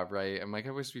yeah, right. I'm like,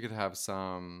 I wish we could have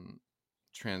some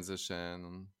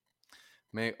transition.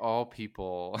 May all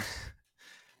people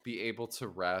be able to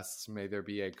rest. May there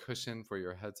be a cushion for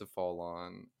your head to fall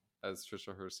on, as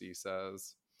Trisha Hersey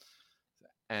says.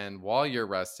 And while you're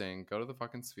resting, go to the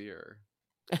fucking Sphere.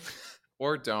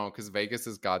 Or don't, because Vegas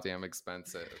is goddamn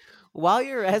expensive. While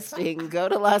you're resting, go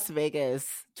to Las Vegas,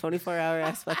 24-hour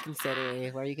ass fucking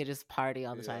city where you can just party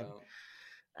all the time.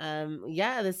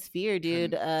 Yeah, the Sphere,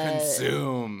 dude.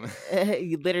 Consume.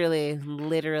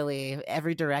 Literally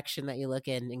every direction that you look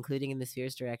in, including in the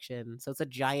Sphere's direction. So it's a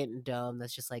giant dome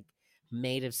that's just like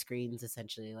made of screens,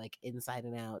 essentially, like inside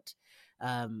and out.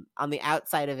 On the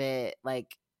outside of it,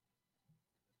 like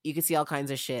you can see all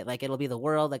kinds of shit. Like it'll be the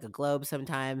world, like a globe.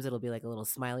 Sometimes it'll be like a little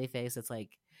smiley face. It's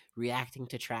like reacting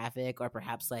to traffic, or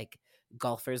perhaps like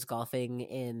golfers golfing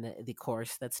in the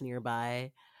course that's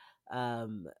nearby.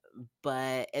 Um,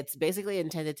 but it's basically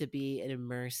intended to be an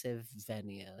immersive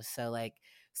venue. So like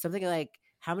something like,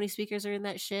 how many speakers are in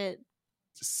that shit?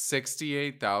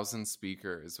 68,000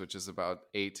 speakers, which is about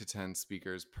 8 to 10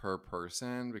 speakers per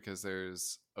person because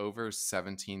there's over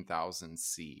 17,000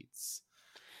 seats.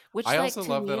 Which I like also to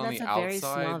love me that on that's the a very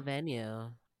small outside.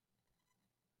 venue.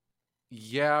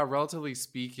 Yeah, relatively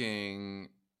speaking,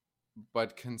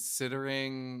 but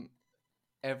considering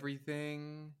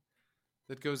everything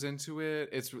that goes into it,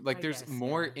 it's like I there's guess,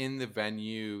 more yeah. in the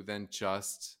venue than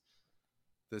just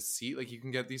the seat. Like you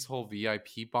can get these whole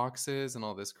VIP boxes and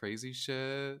all this crazy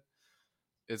shit.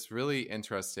 It's really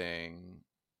interesting.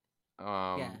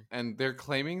 Yeah. And they're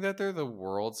claiming that they're the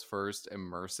world's first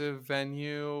immersive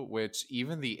venue, which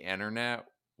even the internet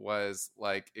was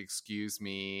like, excuse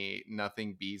me,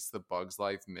 nothing beats the Bugs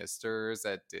Life Misters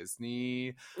at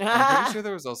Disney. I'm pretty sure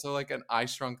there was also like an I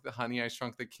Shrunk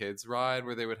the Kids ride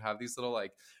where they would have these little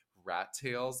like rat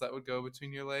tails that would go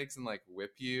between your legs and like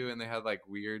whip you, and they had like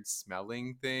weird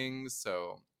smelling things.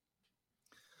 So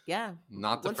Yeah.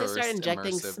 not the Once they start first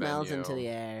injecting immersive smells into venue. the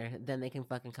air, then they can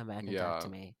fucking come back and talk Yeah. to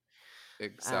me.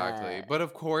 Exactly. But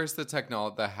of course the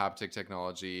haptic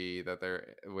technology that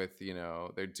they're with,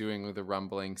 they're doing with the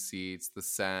rumbling seats, the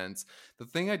sense. The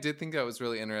thing I did think that was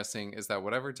really interesting is that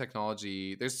whatever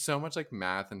technology, there's so much like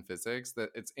math and physics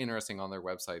that it's interesting. On their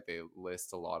website they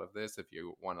list a lot of this if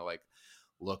you want to like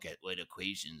look at what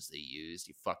equations they used,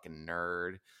 you fucking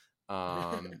nerd.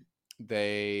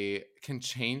 They can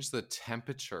change the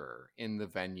temperature in the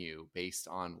venue based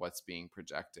on what's being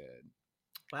projected,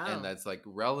 and Wow. that's like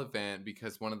relevant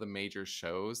because one of the major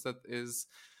shows that is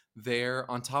there,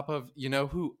 on top of,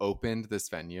 who opened this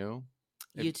venue,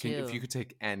 You if you too. could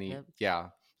take any, Yep. yeah.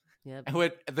 Yep. And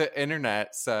what the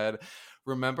internet said,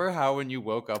 remember how when you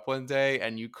woke up one day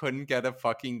and you couldn't get a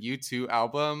fucking U2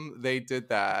 album, they did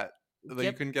that. Like you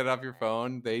Yep. couldn't get it off your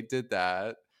phone, they did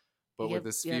that. But with Yep. the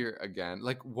Yep. sphere again,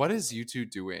 like what is U2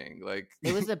 doing? Like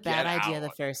It was a bad get idea the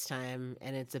out. first time,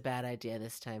 and it's a bad idea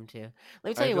this time too. Let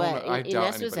me tell I you don't what, know, I doubt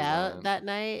Ines was anybody out went. that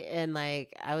night, and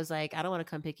like I was like, I don't want to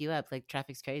come pick you up. Like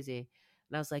traffic's crazy,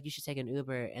 and I was like, you should take an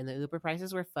Uber. And the Uber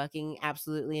prices were fucking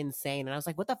absolutely insane. And I was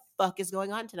like, what the fuck is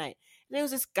going on tonight? And it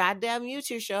was this goddamn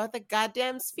YouTube show at the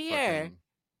goddamn Sphere. Fucking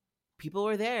People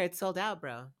were there. It sold out,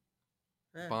 bro.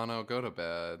 Huh. Bono, go to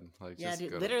bed. Like, Yeah, just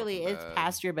dude. go to fucking Literally, it's bed.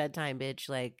 past your bedtime, bitch.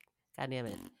 Like, goddamn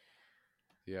it.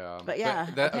 Yeah, But but yeah,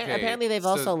 that okay. apparently they've So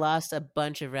also lost a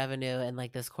bunch of revenue in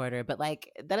like this quarter. But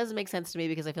like that doesn't make sense to me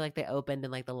because I feel like they opened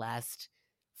in like the last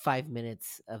 5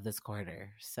 minutes of this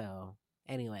quarter. So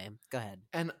anyway, go ahead.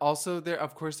 and also they're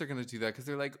of course they're gonna do that because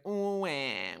they're like, oh,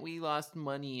 we lost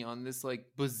money on this like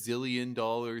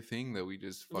bazillion-dollar thing that we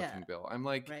just Yeah, fucking built. I'm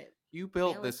like, right. you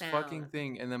built Nail us this fucking down.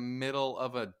 thing in the middle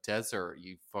of a desert,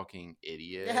 you fucking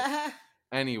idiot.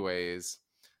 Anyways,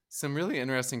 some really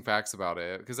interesting facts about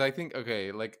it because I think,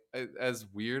 okay, like as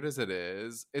weird as it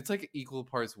is, it's like equal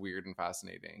parts weird and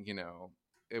fascinating.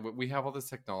 We have all this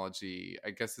technology.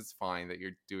 I guess it's fine that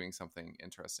you're doing something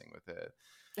interesting with it.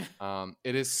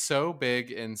 It is so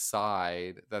big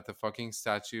inside that the fucking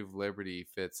Statue of Liberty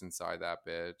fits inside that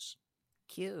bitch.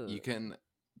 You Cute. can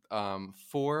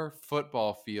 4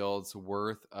 football fields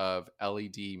worth of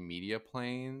LED media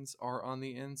planes are on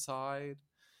the inside.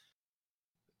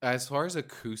 As far as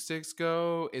acoustics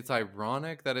go, it's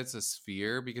ironic that it's a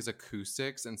sphere because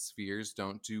acoustics and spheres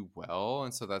don't do well.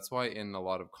 And so that's why in a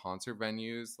lot of concert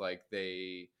venues, like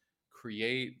they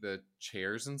create the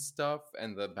chairs and stuff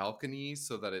and the balconies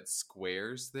so that it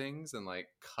squares things and like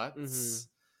Mm-hmm. cuts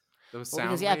those Well,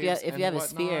 because sound yeah, waves if you and have a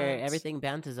sphere, whatnot. everything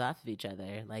bounces off of each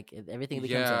other. Like everything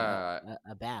becomes Yeah,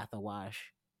 a bath, a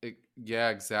wash. yeah,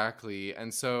 exactly.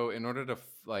 And so in order to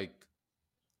like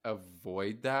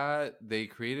avoid that, they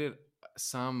created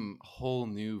some whole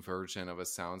new version of a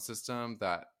sound system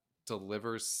that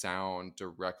delivers sound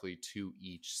directly to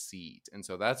each seat. And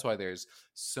so that's why there's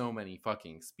so many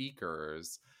fucking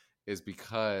speakers, is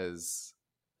because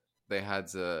they had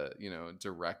to,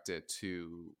 direct it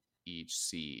to each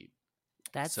seat.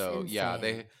 That's So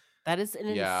insane. That is an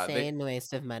they insane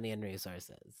waste of money and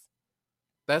resources.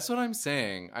 that's what I'm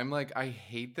saying. I'm like, I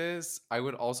hate this. I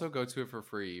would also go to it for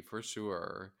free for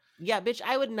sure. Yeah, bitch,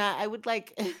 I would not. I would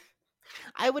like.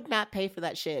 I would not pay for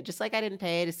that shit. Just like I didn't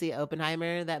pay to see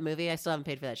Oppenheimer, that movie. I still haven't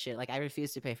paid for that shit. Like I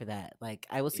refuse to pay for that. Like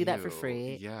I will see that for Ew,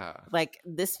 free. yeah. Like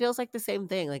this feels like the same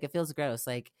thing. Like it feels gross.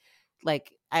 Like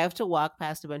I have to walk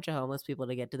past a bunch of homeless people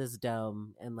to get to this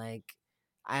dome, and like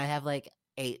I have like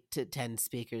 8 to 10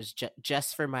 speakers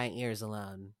just for my ears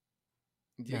alone.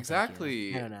 No, thank you. I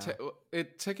Exactly. don't know.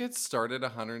 Tickets start at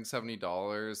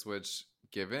 $170, which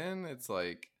given it's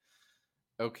like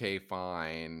okay,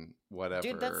 fine, Dude,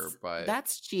 whatever, but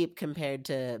that's cheap compared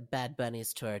to Bad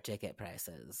Bunny's tour ticket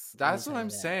prices. Let me that's what tell you I'm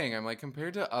that. saying. I'm like,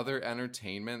 compared to other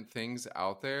entertainment things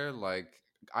out there, like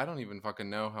I don't even fucking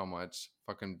know how much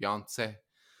fucking Beyonce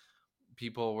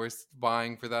people were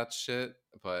buying for that shit.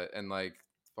 But and like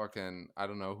fucking I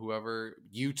don't know, whoever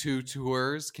U2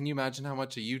 tours. Can you imagine how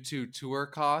much a U2 tour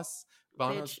costs?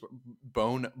 Bono's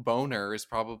Bitch. Boner is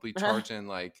probably charging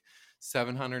like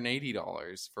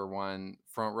 $780 for one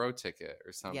front row ticket or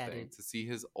Yeah, something dude. to see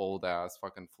his old ass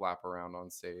fucking flap around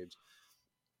on stage.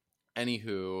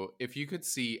 Anywho, if you could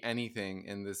see anything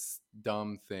in this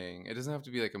dumb thing, it doesn't have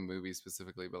to be like a movie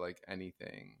specifically, but like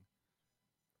anything,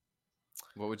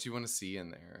 what would you want to see in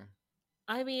there?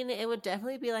 I mean, it would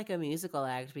definitely be like a musical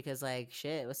act because, like,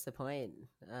 shit, what's the point?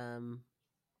 Um,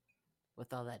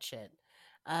 with all that shit.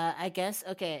 I guess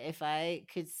okay, if I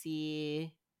could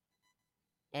see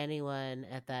anyone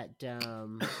at that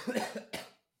dome.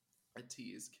 A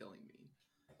tea is killing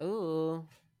me. Ooh.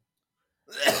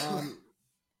 Um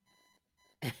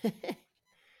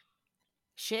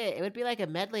shit, it would be like a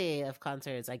medley of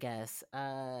concerts, I guess.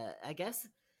 I guess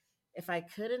if I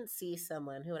couldn't see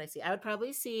someone, who would I see? I would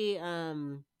probably see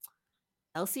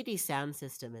LCD Sound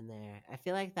System in there. I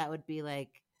feel like that would be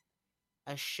like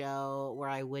a show where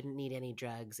I wouldn't need any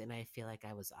drugs and I feel like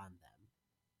I was on them.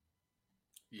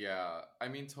 Yeah, I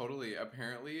mean, totally.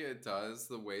 Apparently, it does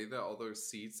the way that all those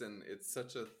seats and it's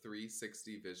such a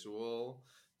 360 visual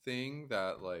thing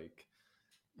that like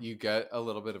you get a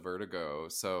little bit of vertigo.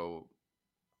 So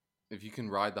if you can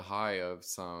ride the high of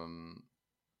some,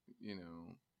 you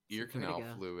know, ear Some canal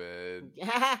vertigo. fluid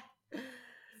Yeah.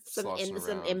 sloshing Some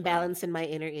around, then imbalance in my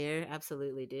inner ear.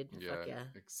 Absolutely, dude. Fuck yeah, yeah.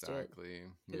 Let's do it. exactly.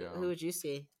 Yeah. Who would you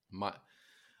see? My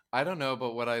I don't know,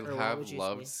 but what I Or what have would you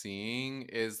loved see? seeing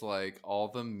is like all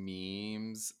the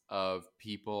memes of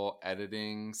people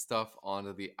editing stuff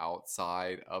onto the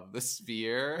outside of the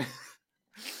sphere.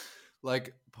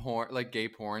 Like porn, like gay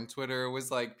porn Twitter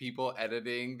was like people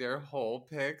editing their whole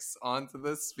pics onto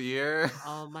the sphere.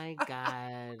 Oh my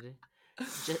god.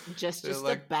 They're Just a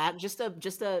like back, just a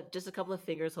couple of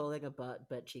fingers holding a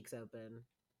butt cheeks open.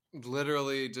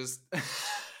 literally just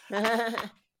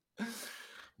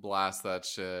blast that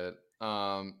shit.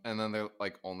 And then they're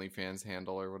like OnlyFans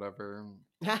handle or whatever.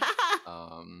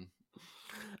 Um,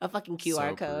 A fucking QR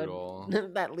so code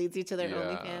brutal. that leads you to their Yeah.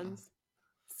 OnlyFans.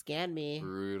 Scan me.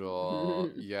 Brutal.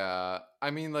 Yeah.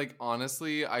 I mean, like,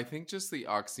 honestly, I think just the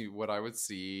oxy, what I would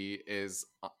see is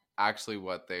actually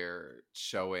what they're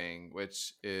showing,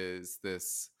 which is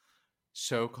this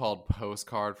show called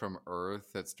Postcard from Earth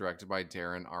that's directed by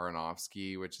Darren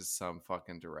Aronofsky, which is some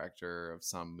fucking director of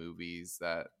some movies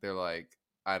that they're like,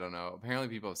 I don't know. Apparently,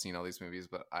 people have seen all these movies,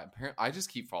 but I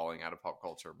just keep falling out of pop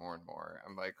culture more and more.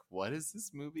 I'm like, what is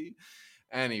this movie?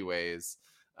 Anyways,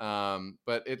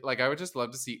 but it like I would just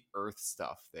love to see Earth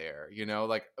stuff there. You know,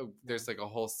 like there's like a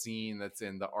whole scene that's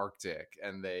in the Arctic,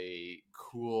 and they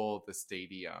cool the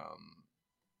stadium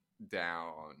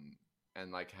down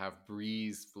and like have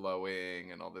breeze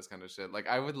flowing and all this kind of shit. Like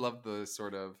I would love the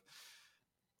sort of,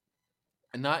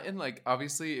 and not in like,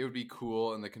 obviously it would be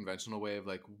cool in the conventional way of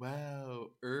like, wow,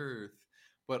 Earth,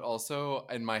 but also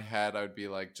in my head I would be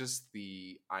like, just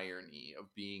the irony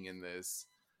of being in this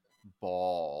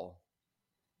ball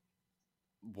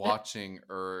watching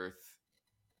Earth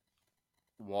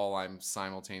while I'm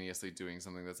simultaneously doing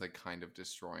something that's like kind of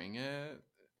destroying it.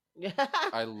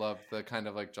 I love the kind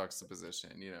of like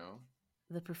juxtaposition, you know?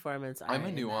 The performance I'm art a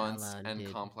in that nuanced alone, and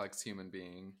dude. complex human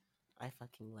being. I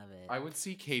fucking love it. I would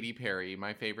see Katy Perry,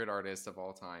 my favorite artist of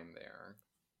all time, there.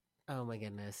 Oh my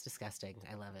goodness, disgusting.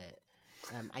 I love it.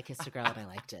 I kissed a girl and I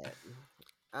liked it.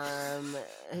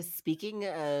 Speaking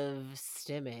of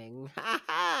stimming,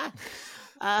 I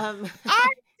um,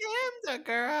 stemmed a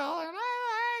girl and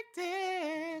I liked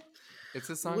it. It's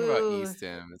a song about woo,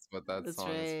 E-stim. It's what that that's song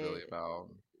is right. really about.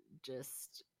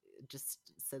 Just, just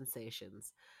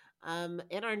sensations.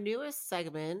 In our newest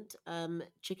segment,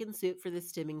 Chicken Soup for the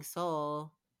Stimming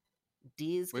Soul,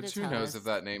 Dee's gonna Which who tell knows if us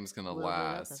that name's gonna a little bit about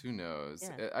them. last? Who knows?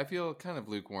 Yeah. I feel kind of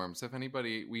lukewarm. So if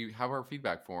anybody, we have our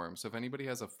feedback form. So if anybody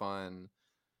has a fun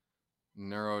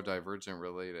neurodivergent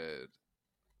related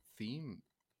theme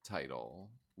title,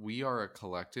 we are a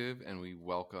collective and we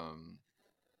welcome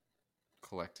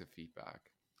collective feedback.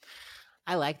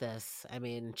 I like this. I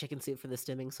mean, chicken soup for the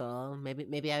stimming soul.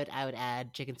 Maybe I would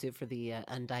add chicken soup for the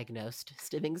undiagnosed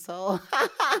stimming soul.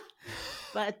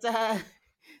 But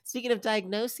speaking of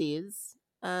diagnoses,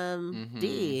 Mm-hmm.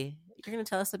 D, you're gonna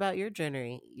tell us about your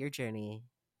journey. Your journey.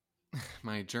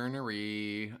 My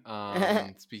journery.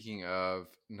 Speaking of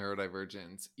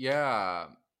neurodivergence, yeah.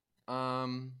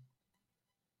 Um,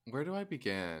 where do I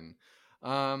begin?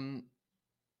 Um,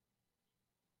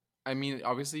 I mean,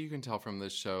 obviously, you can tell from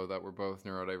this show that we're both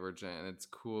neurodivergent, and it's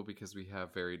cool because we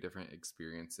have very different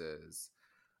experiences.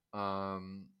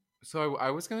 Um, so I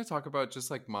was going to talk about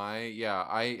just like yeah,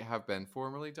 I have been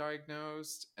formally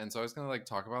diagnosed. And so I was going to like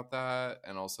talk about that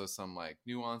and also some like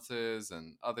nuances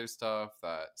and other stuff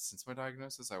that since my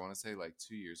diagnosis, I want to say like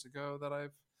 2 years ago that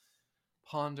I've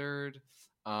pondered.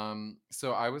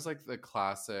 So I was like the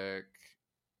classic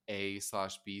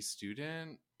A/B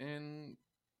student in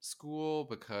school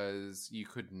because you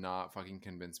could not fucking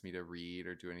convince me to read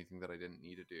or do anything that I didn't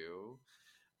need to do.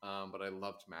 But I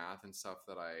loved math and stuff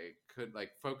that I could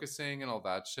like focusing and all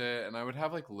that shit. And I would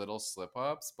have like little slip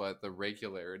ups, but the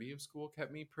regularity of school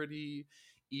kept me pretty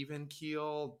even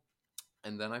keel.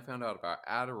 And then I found out about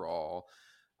Adderall.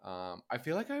 I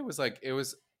feel like I was like, it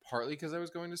was partly because I was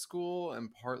going to school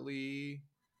and partly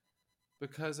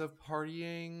because of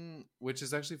partying, which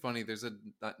is actually funny. There's a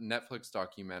Netflix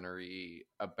documentary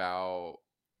about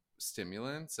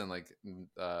stimulants and like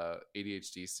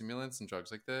ADHD stimulants and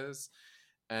drugs like this,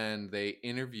 and they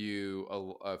interview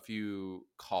a few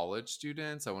college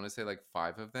students. I want to say like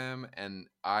 5 of them, and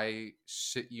I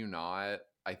shit you not,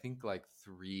 I think like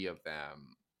 3 of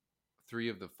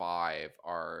the 5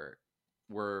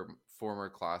 were former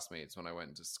classmates when I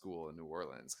went to school in New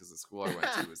Orleans, because the school I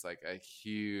went to was like a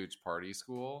huge party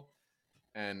school,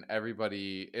 and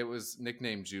everybody, it was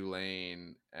nicknamed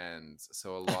Julane, and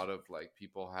so a lot of like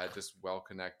people had just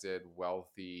well-connected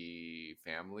wealthy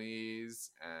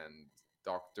families and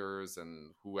doctors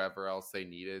and whoever else they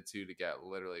needed to get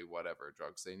literally whatever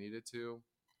drugs they needed to.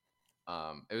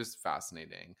 It was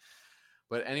fascinating.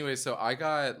 But anyway, so I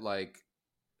got like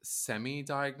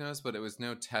semi-diagnosed, but it was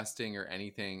no testing or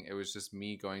anything. It was just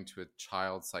me going to a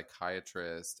child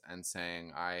psychiatrist and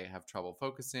saying I have trouble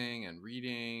focusing and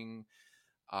reading.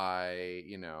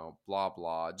 Blah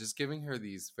blah, just giving her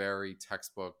these very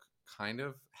textbook, kind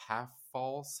of half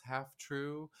false, half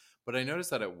true. But I noticed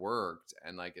that it worked,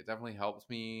 and like it definitely helped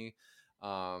me.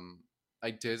 I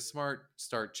did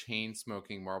start chain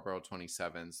smoking Marlboro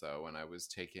 27s though when I was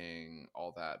taking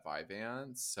all that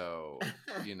Vyvanse, so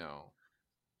you know,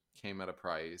 came at a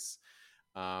price.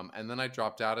 And then I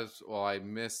dropped out as well. I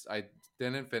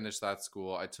didn't finish that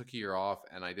school. I took a year off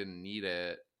and I didn't need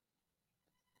it,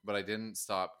 but I didn't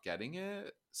stop getting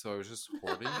it. So I was just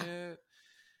hoarding it.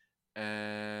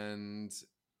 And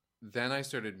then I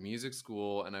started music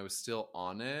school and I was still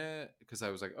on it because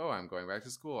I was like, oh, I'm going back to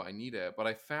school. I need it. But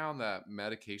I found that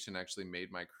medication actually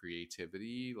made my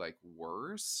creativity like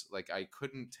worse. Like I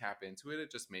couldn't tap into it.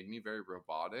 It just made me very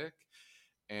robotic.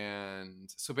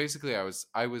 And so basically I was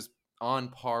on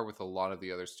par with a lot of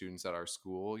the other students at our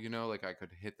school, you know, like I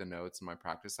could hit the notes and my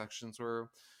practice sections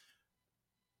were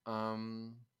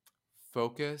um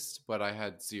focused, but I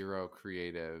had zero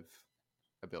creative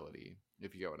ability,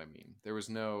 if you get what I mean. There was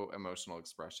no emotional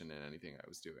expression in anything I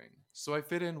was doing. So I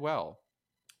fit in well.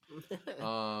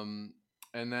 And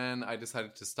then I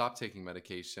decided to stop taking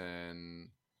medication.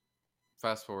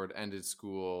 Fast forward, ended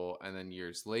school, and then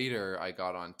years later I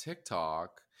got on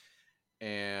TikTok,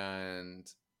 and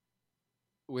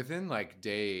within like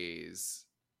days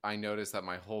I noticed that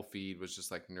my whole feed was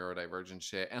just like neurodivergent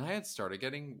shit, and I had started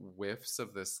getting whiffs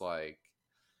of this, like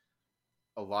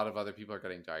a lot of other people are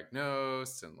getting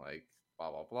diagnosed and like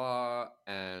blah blah blah.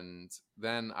 And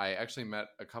then I actually met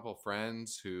a couple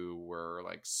friends who were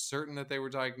like certain that they were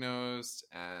diagnosed,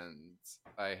 and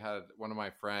I had one of my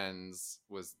friends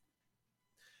was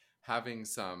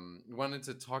wanted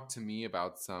to talk to me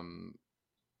about some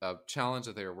challenge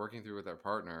that they were working through with their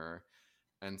partner.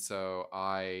 And so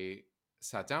I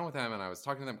sat down with them and I was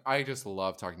talking to them. I just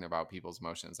love talking about people's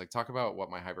emotions, like talk about what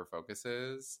my hyper focus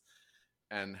is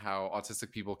and how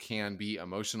autistic people can be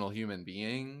emotional human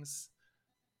beings,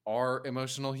 are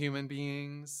emotional human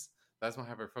beings. That's my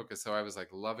hyper focus. So I was like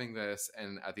loving this.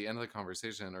 And at the end of the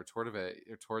conversation, or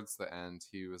towards the end,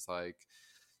 he was like,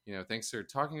 you know, thanks for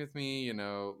talking with me. You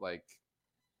know, like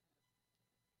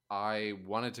I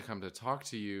wanted to come to talk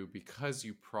to you because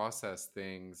you process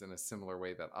things in a similar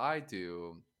way that I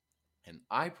do. And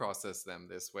I process them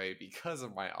this way because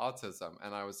of my autism.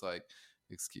 And I was like,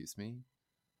 excuse me?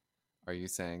 Are you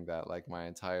saying that like my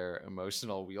entire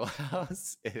emotional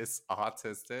wheelhouse is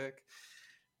autistic?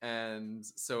 And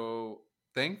so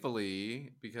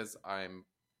thankfully, because I'm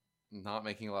not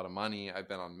making a lot of money, I've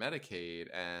been on Medicaid,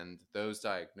 and those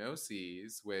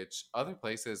diagnoses, which other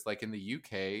places like in the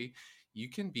UK, you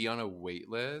can be on a wait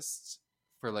list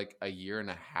for like a year and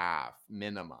a half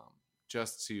minimum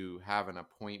just to have an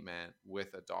appointment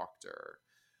with a doctor.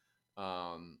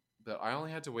 But I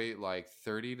only had to wait like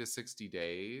 30 to 60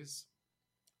 days.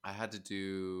 I had to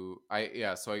do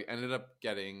so I ended up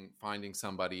finding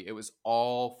somebody. It was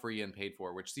all free and paid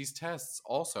for, which these tests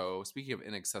also, speaking of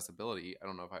inaccessibility, I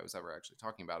don't know if I was ever actually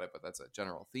talking about it, but that's a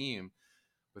general theme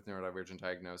with neurodivergent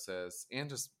diagnosis and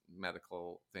just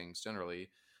medical things generally.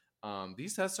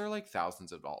 These tests are like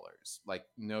thousands of dollars, like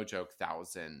no joke,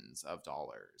 thousands of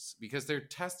dollars, because they're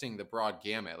testing the broad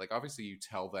gamut. Like obviously you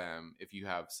tell them if you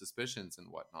have suspicions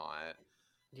and whatnot,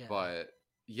 but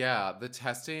yeah, the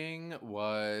testing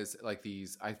was like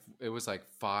it was like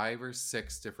 5 or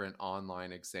 6 different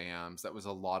online exams. That was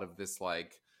a lot of this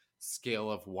like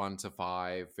scale of 1 to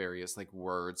 5, various like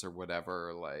words or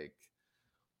whatever, like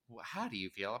how do you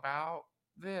feel about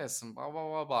this and blah blah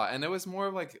blah blah. And it was more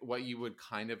of like what you would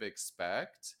kind of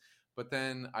expect. But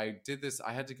then I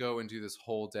had to go and do this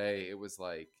whole day. It was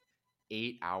like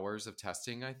 8 hours of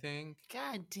testing, I think.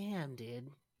 God damn, dude.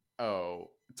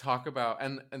 Oh, talk about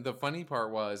and the funny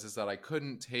part is that I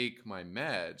couldn't take my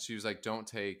med. She was like, don't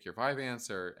take your Vyvanse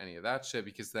or any of that shit,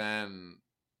 because then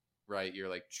right, you're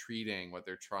like treating what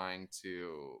they're trying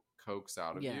to coax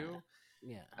out of you.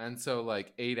 Yeah. And so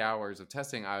like 8 hours of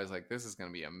testing, I was like, this is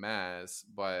gonna be a mess.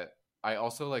 But I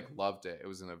also like loved it. It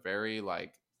was in a very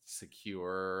like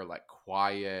secure, like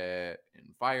quiet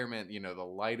environment. You know, the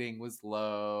lighting was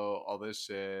low, all this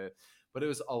shit. But it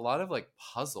was a lot of like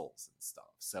puzzles and stuff.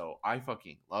 So I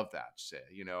fucking love that shit.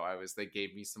 You know, they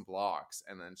gave me some blocks,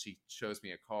 and then she shows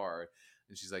me a card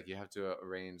and she's like, you have to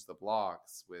arrange the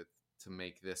blocks to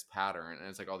make this pattern. And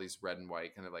it's like all these red and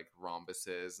white kind of like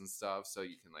rhombuses and stuff. So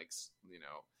you can like, you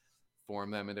know,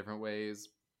 form them in different ways.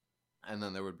 And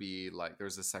then there would be like,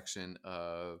 there's a section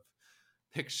of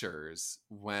pictures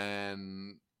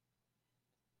when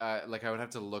like I would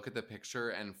have to look at the picture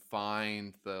and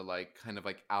find the like kind of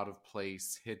like out of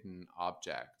place hidden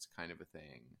object kind of a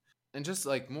thing. And just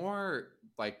like more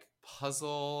like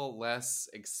puzzle, less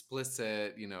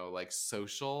explicit, you know, like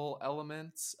social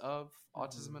elements of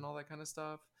autism and all that kind of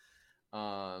stuff.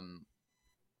 And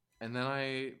then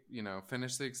I, you know,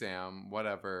 finished the exam,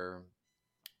 whatever.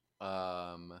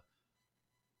 I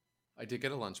did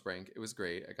get a lunch break. It was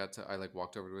great. I like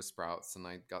walked over to a Sprouts and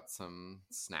I got some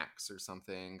snacks or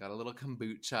something. Got a little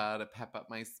kombucha to pep up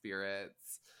my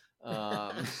spirits.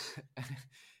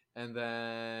 And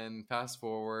then fast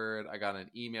forward, I got an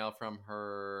email from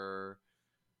her,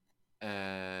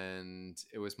 and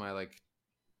it was my like,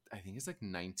 I think it's like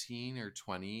 19 or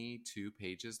 22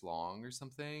 pages long or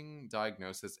something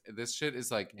diagnosis. This shit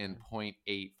is like in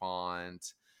 0.8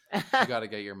 font. You got to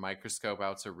get your microscope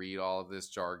out to read all of this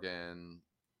jargon.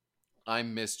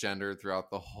 I'm misgendered throughout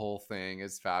the whole thing.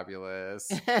 It's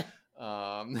fabulous.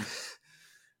 Because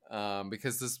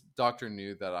this doctor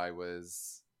knew that I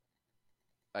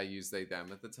used they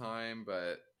them at the time,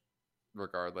 but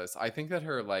regardless, I think that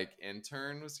her like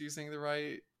intern was using the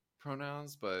right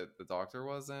pronouns, but the doctor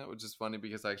wasn't, which is funny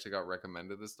because I actually got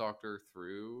recommended this doctor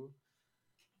through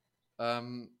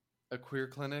a queer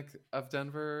clinic of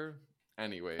Denver.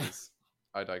 Anyways,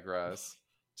 I digress.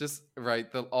 Just right,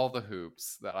 all the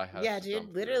hoops that I had. Yeah,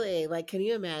 dude, literally. Like, can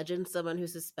you imagine someone who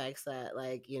suspects that,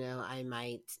 like, you know, I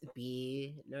might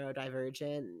be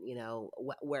neurodivergent, you know,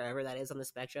 wherever that is on the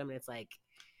spectrum? And it's like,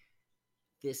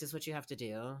 this is what you have to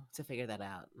do to figure that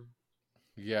out.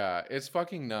 Yeah, it's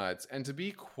fucking nuts. And to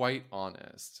be quite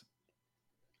honest,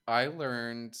 I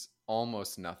learned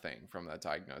almost nothing from that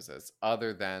diagnosis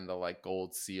other than the like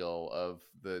gold seal of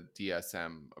the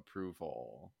DSM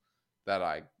approval that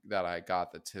I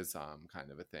got, the TISM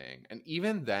kind of a thing. And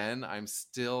even then, I'm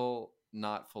still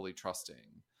not fully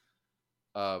trusting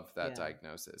of that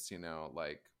diagnosis, you know,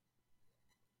 like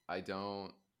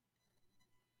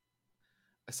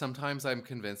sometimes I'm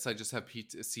convinced I just have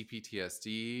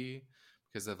CPTSD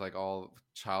because of like all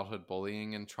childhood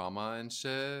bullying and trauma and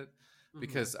shit.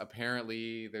 Because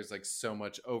apparently there's like so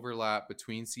much overlap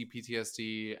between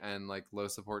CPTSD and like low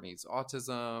support needs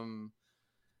autism.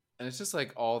 And it's just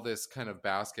like all this kind of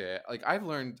basket. Like I've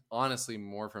learned honestly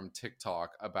more from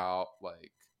TikTok about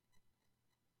like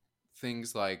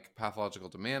things like pathological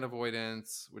demand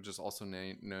avoidance, which is also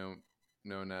known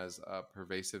as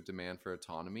pervasive demand for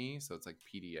autonomy. So it's like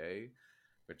PDA,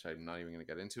 which I'm not even going to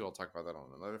get into. I'll talk about that on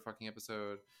another fucking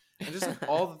episode. And just like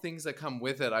all the things that come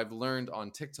with it, I've learned on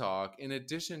TikTok, in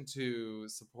addition to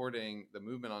supporting the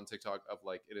movement on TikTok of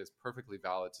like, it is perfectly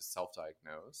valid to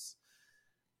self-diagnose.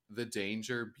 The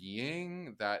danger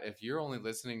being that if you're only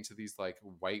listening to these like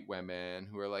white women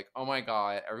who are like, oh my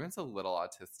God, everyone's a little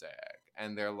autistic.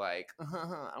 And they're like,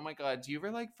 oh my God, do you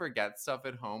ever like forget stuff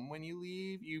at home when you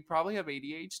leave? You probably have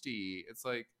ADHD. It's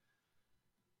like,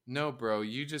 no, bro,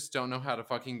 you just don't know how to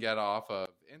fucking get off of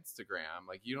Instagram.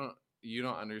 Like you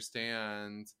don't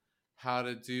understand how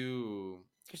to do.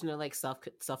 There's no like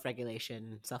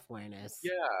self-regulation, self-awareness.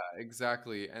 Yeah,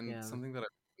 exactly. And Yeah. something that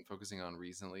I've been focusing on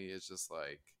recently is just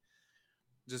like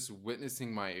just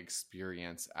witnessing my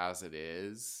experience as it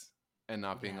is and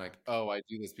not being Yeah. like, oh, I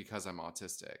do this because I'm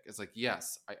autistic. It's like,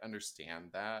 yes, I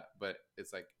understand that, but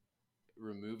it's like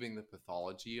removing the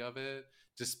pathology of it,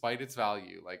 despite its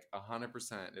value, like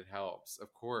 100%, it helps.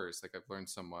 Of course, like I've learned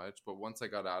so much, but once I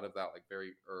got out of that like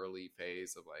very early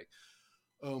phase of like,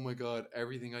 oh my God,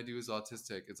 everything I do is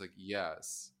autistic, it's like,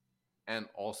 yes. And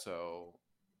also,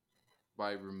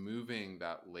 by removing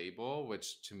that label,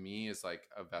 which to me is like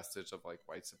a vestige of like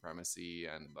white supremacy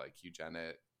and like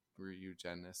eugenics,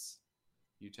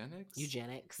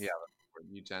 Eugenics. yeah,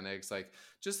 eugenics, like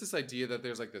just this idea that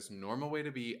there's like this normal way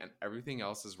to be and everything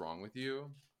else is wrong with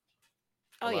you,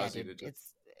 Oh yeah, allows you dude. to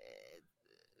just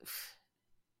It's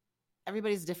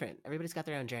everybody's different. Everybody's got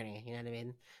their own journey. You know what I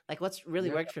mean? Like what's really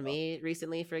yeah, worked for me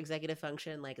recently for executive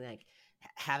function, like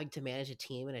having to manage a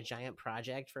team and a giant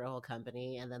project for a whole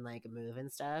company and then like move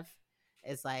and stuff,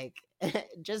 is like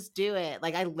just do it.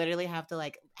 Like I literally have to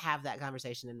like have that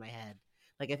conversation in my head.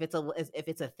 Like if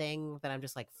it's a thing that I'm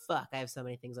just like fuck, I have so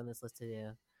many things on this list to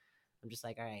do. I'm just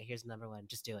like, all right, here's number one.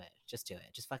 Just do it. Just do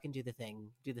it. Just fucking do the thing.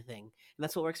 Do the thing. And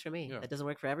that's what works for me. yeah, That doesn't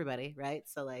work for everybody, right?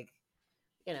 So like,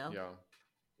 you know, yeah,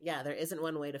 yeah, there isn't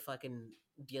one way to fucking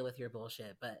deal with your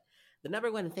bullshit. But the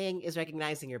number one thing is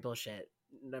recognizing your bullshit.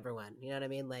 Number one. You know what I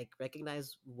mean? Like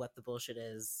recognize what the bullshit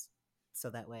is so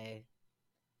that way,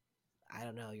 I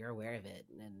don't know, you're aware of it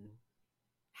and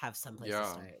have some place to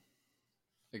yeah, start.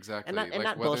 exactly, And like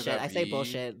not whether bullshit. that I say be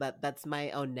bullshit. That's my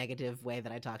own negative way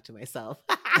that I talk to myself.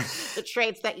 The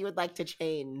traits that you would like to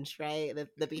change, right?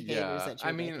 The behaviors yeah, that you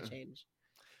I would like to mean change.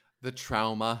 the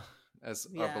trauma, as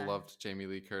our Yeah. beloved Jamie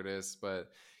Lee Curtis.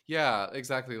 But yeah,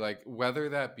 exactly, like whether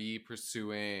that be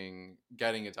pursuing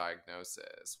getting a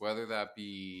diagnosis, whether that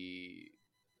be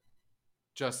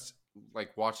just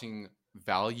like watching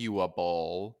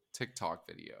valuable TikTok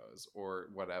videos or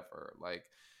whatever. Like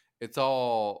it's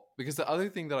all because the other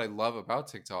thing that I love about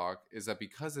TikTok is that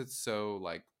because it's so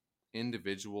like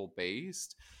individual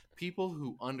based, people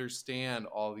who understand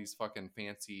all these fucking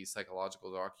fancy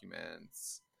psychological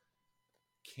documents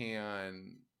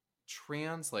can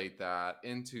translate that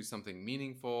into something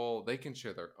meaningful. They can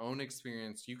share their own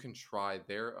experience. You can try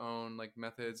their own like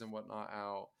methods and whatnot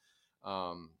out.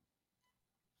 Um,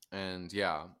 and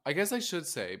yeah, I guess I should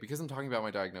say, because I'm talking about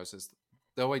my diagnosis,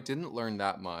 though I didn't learn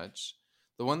that much,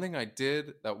 the one thing I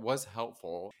did that was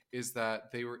helpful is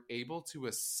that they were able to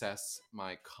assess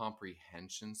my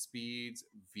comprehension speeds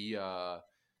via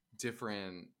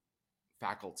different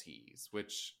faculties,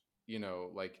 which, you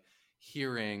know, like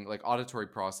hearing, like auditory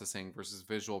processing versus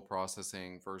visual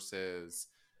processing versus,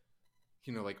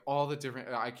 you know, like all the different,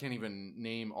 I can't even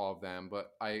name all of them,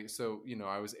 but you know,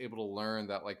 I was able to learn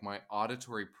that like my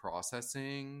auditory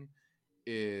processing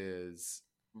is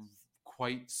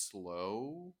quite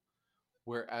slow,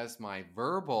 whereas my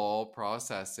verbal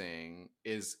processing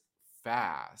is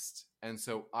fast. And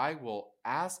so I will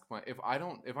ask if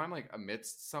I'm like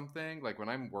amidst something, like when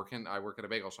I'm working, I work at a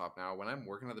bagel shop now. When I'm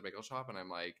working at the bagel shop and I'm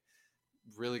like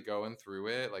really going through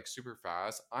it like super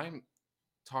fast, I'm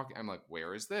like,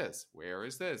 where is this,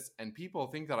 and people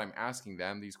think that I'm asking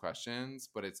them these questions,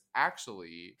 but it's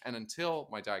actually, and until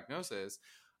my diagnosis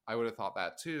I would have thought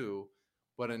that too,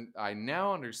 but I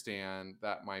now understand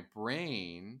that my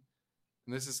brain,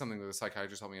 and this is something that the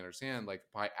psychiatrist helped me understand, like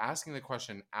by asking the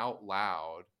question out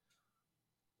loud,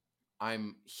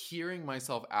 I'm hearing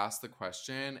myself ask the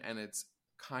question, and it's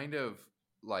kind of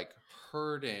like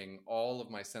hurting all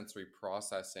of my sensory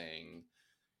processing.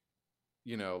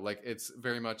 You know, like it's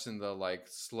very much in the like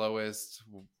slowest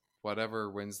whatever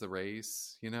wins the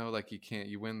race, you know, like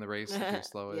you win the race with your Yeah.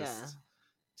 slowest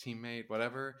teammate,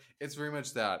 whatever. It's very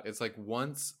much that. It's like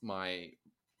once my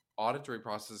auditory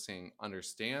processing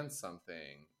understands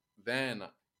something, then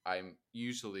I'm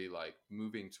usually like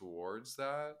moving towards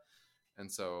that.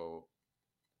 And so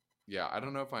yeah, I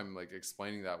don't know if I'm like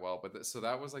explaining that well, but so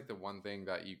that was like the one thing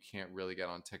that you can't really get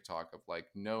on TikTok, of like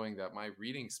knowing that my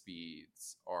reading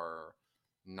speeds are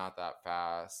not that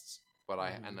fast, but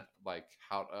and like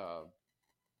how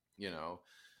you know,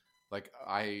 like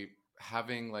I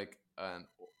having like an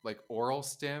like oral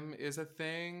stim is a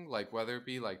thing, like whether it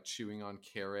be like chewing on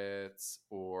carrots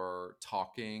or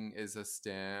talking is a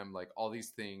stim, like all these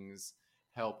things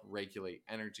help regulate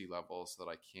energy levels so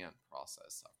that I can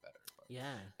process stuff better. But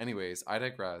Yeah. anyways, I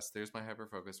digress. There's my hyper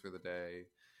focus for the day.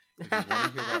 If you want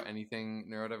to hear about anything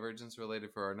neurodivergence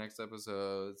related for our next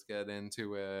episodes, get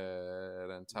into it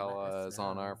and tell Let us us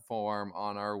on know. our form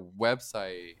on our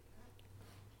website,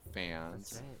 fans.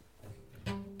 That's right.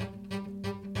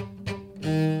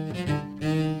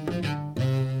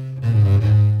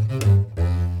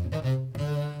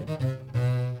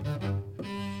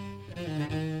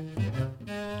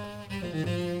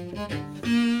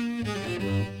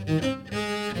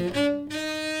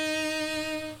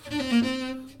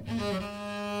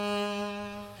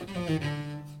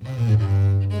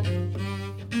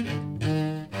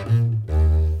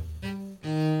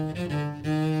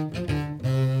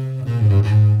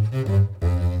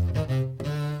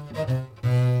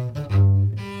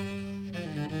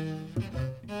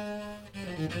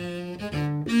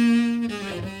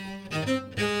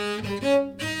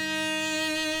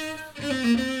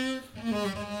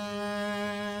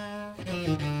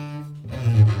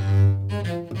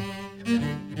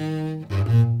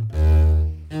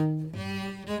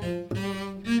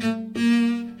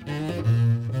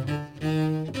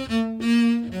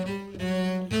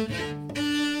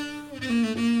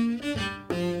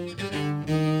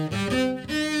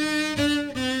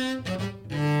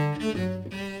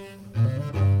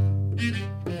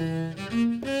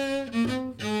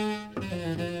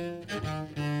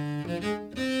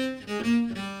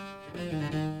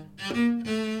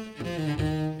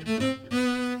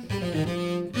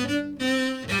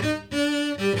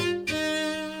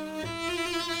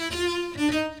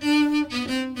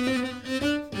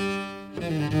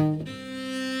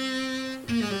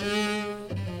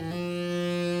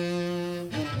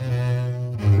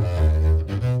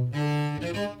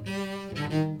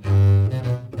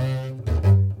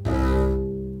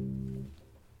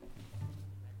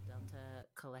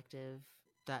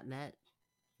 DeltaCollective.net.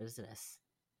 Visit us.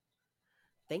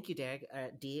 Thank you, Derek,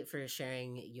 D, for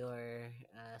sharing your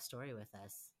story with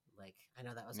us. Like, I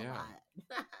know that was a lot,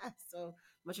 so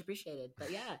much appreciated.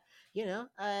 But yeah,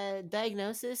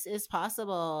 diagnosis is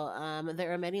possible.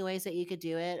 There are many ways that you could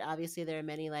do it. Obviously, there are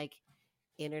many like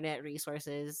internet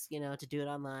resources, to do it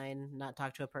online, not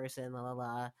talk to a person, la la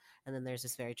la. And then there's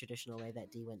this very traditional way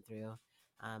that D went through,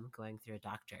 going through a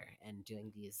doctor and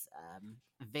doing these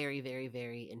very, very,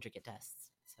 very intricate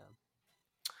tests. So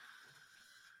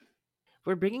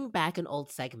we're bringing back an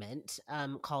old segment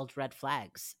called Red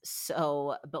Flags.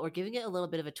 So, but we're giving it a little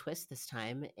bit of a twist this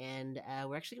time, and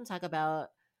we're actually going to talk about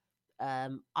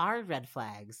our red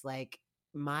flags, like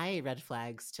my red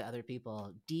flags to other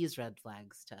people, D's red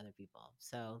flags to other people.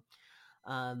 So,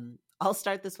 I'll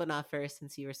start this one off first,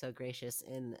 since you were so gracious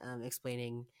in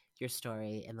explaining your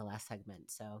story in the last segment.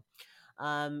 So,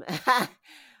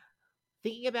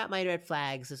 thinking about my red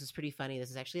flags, this is pretty funny. This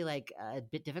is actually like a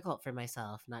bit difficult for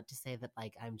myself. Not to say that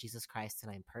like I'm Jesus Christ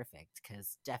and I'm perfect,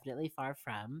 because definitely far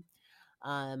from.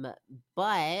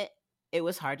 But it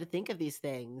was hard to think of these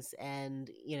things, and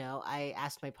I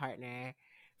asked my partner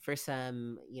for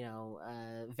some,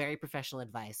 very professional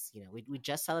advice. We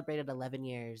just celebrated 11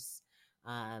 years,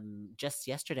 just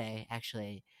yesterday,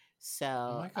 actually. So,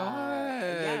 Oh my God.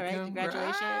 yeah, right. Congrats.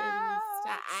 Congratulations.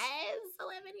 It's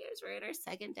 11 years. We're in our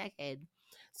second decade.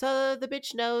 So the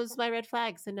bitch knows my red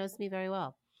flags and knows me very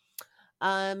well.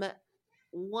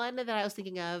 One that I was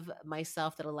thinking of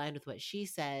myself that aligned with what she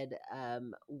said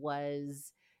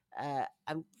was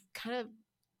I'm kind of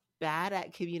bad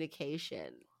at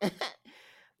communication.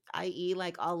 I.e.,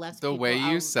 like I'll let The people. way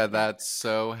you said that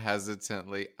so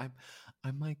hesitantly, I'm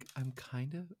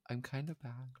kind of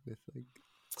bad with like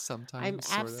sometimes. I'm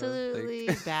absolutely sort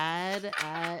of, like... bad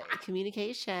at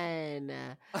communication,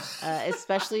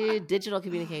 especially digital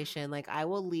communication. Like I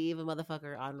will leave a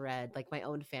motherfucker on red, like my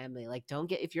own family. Like don't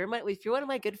get if you're one of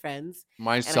my good friends,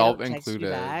 myself and I don't text included.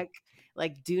 you back,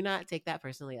 like do not take that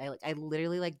personally. I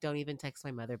literally like don't even text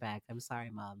my mother back. I'm sorry,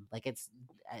 mom. Like it's.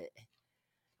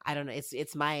 I don't know.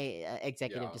 It's my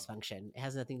executive dysfunction. It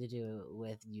has nothing to do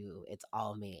with you. It's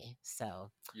all me. So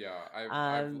yeah, I've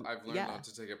learned yeah. not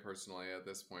to take it personally at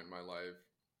this point in my life.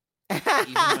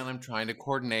 Even when I'm trying to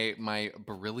coordinate my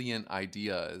brilliant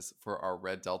ideas for our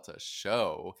Red Delta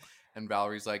show, and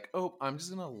Valerie's like, "Oh, I'm just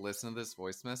gonna listen to this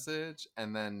voice message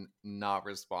and then not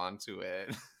respond to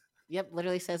it." Yep,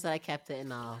 literally says that I kept it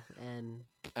and all, and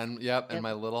and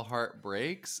my little heart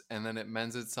breaks, and then it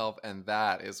mends itself, and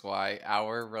that is why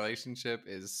our relationship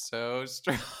is so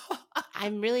strong.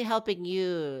 I'm really helping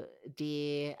you,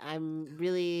 D. I'm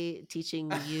really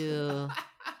teaching you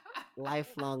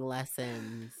lifelong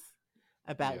lessons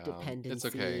about dependency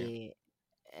it's okay.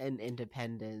 and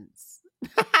independence.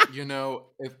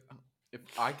 If If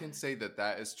I can say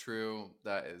that is true,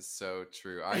 that is so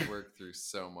true. I work through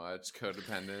so much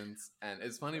codependence, and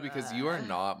it's funny because you are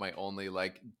not my only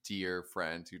like dear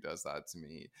friend who does that to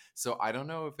me. So I don't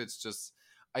know if it's just.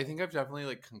 I think I've definitely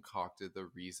like concocted the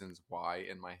reasons why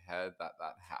in my head that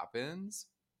happens,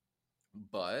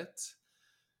 but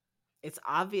it's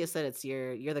obvious that it's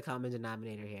you're the common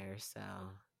denominator here.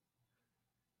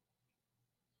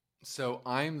 So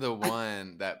I'm the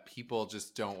one that people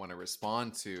just don't want to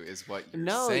respond to, is what you're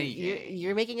No, saying.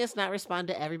 you're making us not respond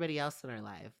to everybody else in our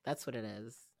life. That's what it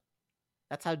is.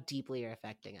 That's how deeply you're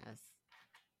affecting us.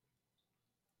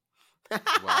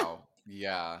 Wow.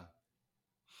 Yeah.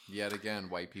 Yet again,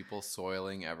 white people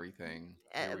soiling everything.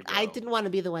 Here we go. I didn't want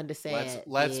to be the one to say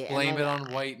let's blame it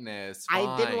on whiteness. I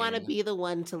Fine. didn't want to be the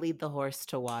one to lead the horse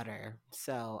to water.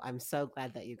 So I'm so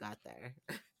glad that you got there.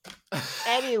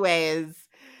 Anyways.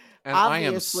 And I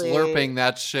am slurping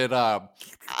that shit up.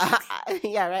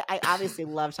 Yeah, right. I obviously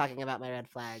love talking about my red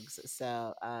flags.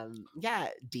 So, yeah,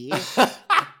 D.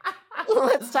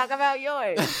 Let's talk about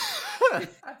yours.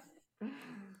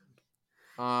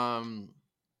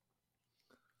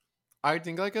 I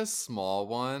think like a small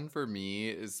one for me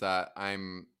is that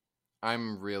I'm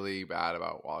really bad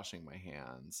about washing my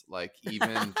hands. Like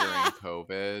even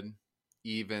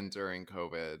during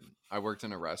COVID, I worked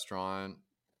in a restaurant.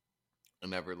 I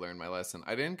never learned my lesson.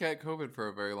 I didn't get COVID for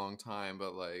a very long time,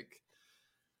 but like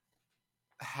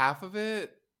half of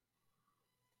it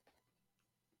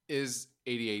is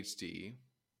ADHD,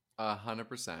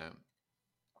 100%.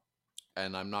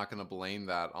 And I'm not going to blame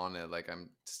that on it. Like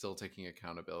I'm still taking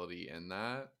accountability in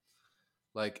that.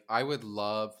 Like I would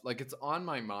love, like it's on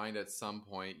my mind at some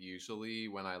point, usually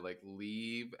when I like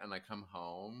leave and I come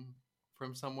home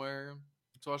from somewhere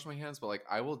to wash my hands. But like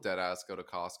I will dead ass go to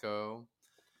Costco.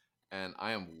 And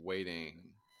I am waiting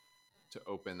to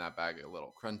open that bag of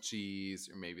little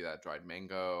crunchies or maybe that dried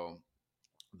mango.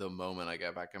 The moment I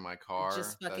get back in my car,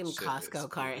 just fucking Costco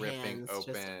cart hands,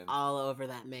 open. Just all over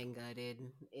that mango,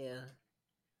 dude.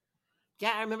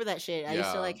 Yeah, I remember that shit. I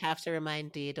used to like have to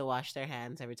remind D to wash their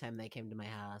hands every time they came to my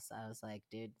house. I was like,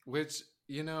 dude, which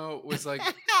was like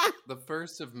the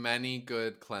first of many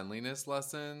good cleanliness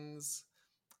lessons.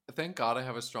 Thank God I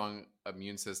have a strong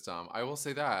immune system. I will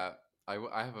say that. I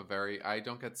have I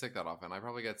don't get sick that often. I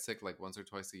probably get sick like once or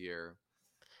twice a year.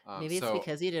 Maybe it's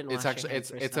because you didn't wash your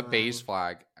hands. It's a beige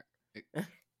flag.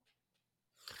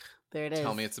 There it is.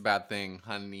 Tell me it's a bad thing,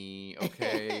 honey.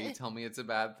 Okay, tell me it's a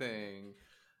bad thing.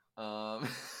 I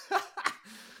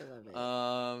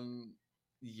love it.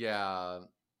 Yeah.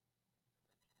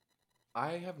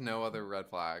 I have no other red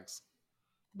flags.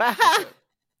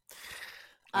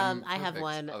 I have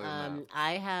one.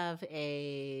 I have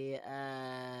an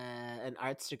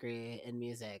arts degree in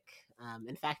music.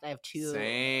 In fact, I have two.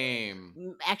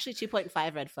 Same. Actually,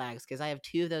 2.5 red flags because I have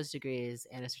 2 of those degrees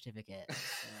and a certificate.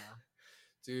 So.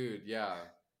 Dude, yeah.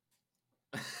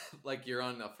 Like you're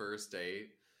on a first date.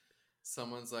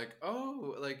 Someone's like,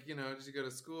 "Oh, like did you go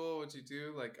to school? What'd you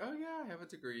do?" Like, "Oh yeah, I have a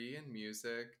degree in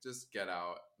music." Just get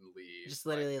out and leave. Just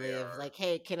literally leave. Like,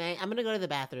 hey, can I? I'm gonna go to the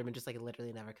bathroom and just like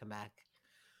literally never come back.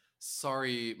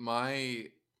 Sorry, my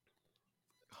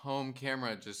home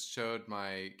camera just showed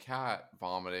my cat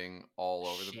vomiting all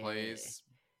over the place.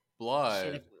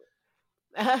 Blood.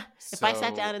 If I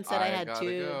sat down and said I had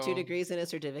two degrees and a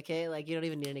certificate, like you don't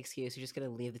even need an excuse. You're just gonna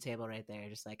leave the table right there.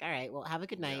 Just like, all right, well, have a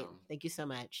good night. Yeah. Thank you so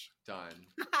much. Done.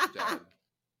 Dead.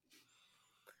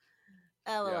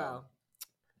 LOL. Yeah.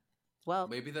 Well,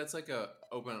 maybe that's like a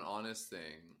open and honest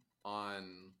thing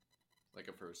on like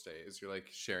a first date. Is you're like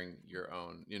sharing your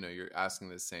own. You're asking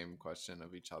the same question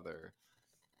of each other,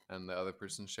 and the other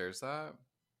person shares that.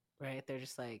 Right? They're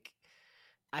just like,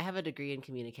 I have a degree in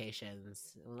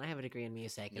communications. Well, I have a degree in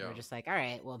music. And we're just like, all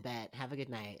right, well, bet. Have a good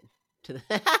night. The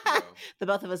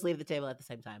both of us leave the table at the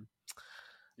same time.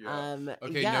 Yeah.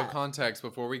 Okay, no context.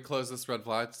 Before we close this red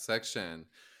flag section,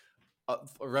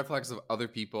 red flags of other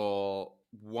people,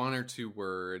 1 or 2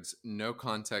 words, no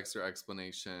context or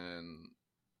explanation,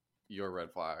 your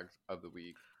red flag of the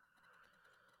week,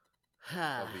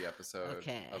 of the episode,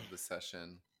 of the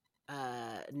session.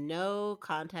 No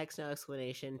context, no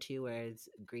explanation, 2 words,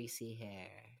 greasy hair.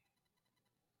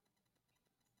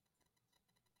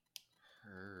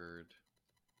 Heard.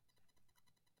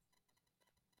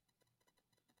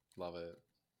 Love it.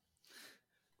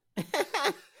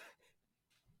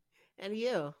 And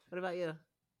you? What about you?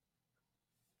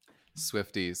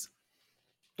 Swifties.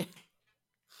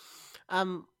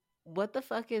 What the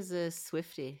fuck is a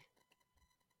Swiftie?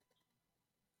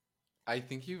 I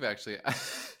think you've actually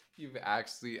asked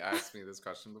me this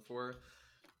question before,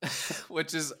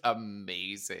 which is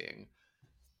amazing.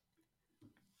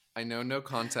 I know no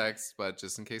context, but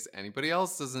just in case anybody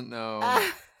else doesn't know,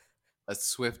 a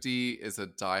Swiftie is a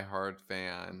diehard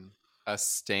fan, a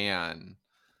stan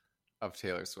of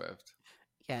Taylor Swift.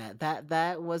 Yeah,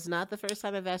 that was not the first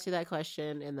time I've asked you that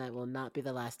question, and that will not be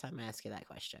the last time I ask you that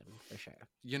question, for sure.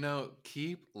 You know,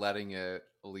 keep letting it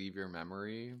leave your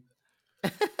memory.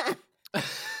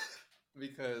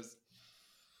 Because,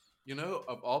 you know,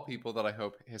 of all people that I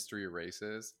hope history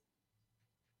erases,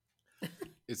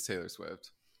 it's Taylor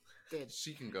Swift. Dude,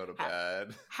 She can go to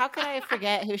bed. How could I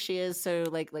forget who she is? So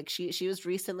like she was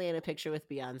recently in a picture with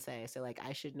Beyonce, so like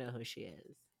I should know who she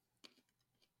is.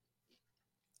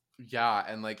 Yeah,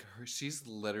 and like she's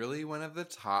literally one of the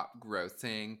top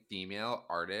grossing female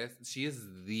artists. She is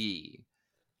the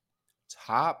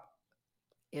top.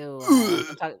 Ew,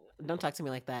 don't talk to me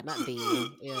like that. Not the.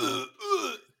 Ew.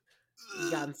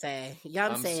 Beyonce.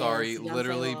 I'm sorry, Beyonce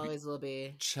literally always will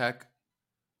be. Check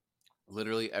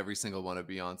literally every single one of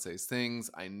Beyonce's things.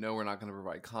 I know we're not going to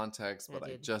provide context, but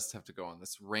I just have to go on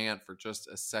this rant for just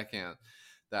a second.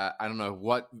 That I don't know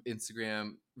what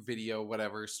Instagram video,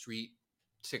 whatever street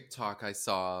TikTok I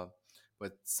saw,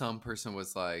 but some person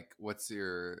was like, "What's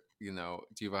your, do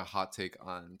you have a hot take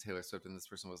on Taylor Swift?" And this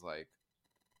person was like,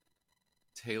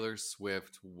 "Taylor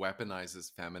Swift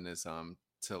weaponizes feminism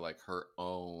to like her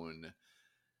own,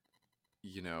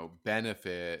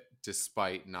 benefit,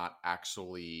 despite not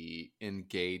actually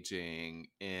engaging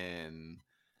in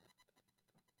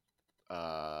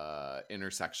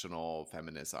intersectional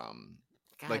feminism."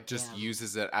 God like just damn.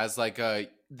 Uses it as like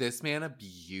this man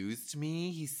abused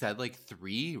me. He said like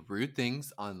 3 rude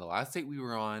things on the last date we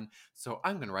were on, so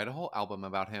I'm gonna write a whole album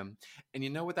about him. And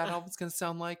you know what that album's gonna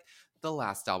sound like? The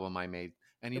last album I made.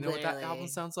 And you know what that album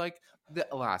sounds like? The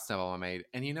last album I made.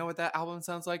 And you know what that album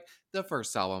sounds like? The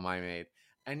first album I made.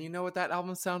 And you know what that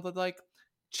album sounded like?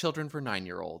 Children for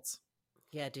 9-year-olds.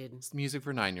 Yeah, dude. It's music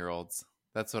for 9-year-olds.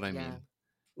 That's what I mean.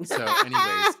 So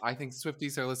anyways, I think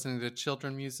Swifties are listening to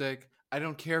children music. I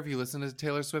don't care if you listen to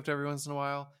Taylor Swift every once in a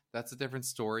while. That's a different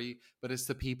story. But it's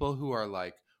the people who are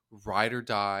like ride or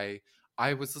die.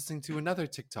 I was listening to another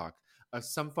TikTok of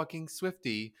some fucking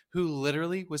Swiftie who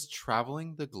literally was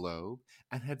traveling the globe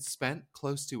and had spent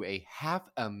close to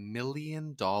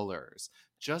 $500,000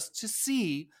 just to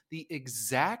see the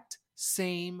exact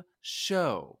same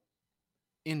show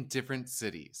in different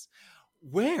cities.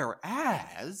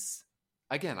 Whereas,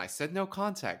 again, I said no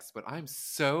context, but I'm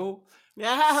so...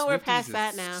 Yeah, we're past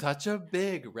that now. Such a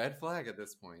big red flag at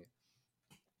this point.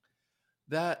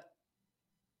 That...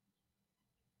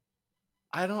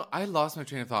 I lost my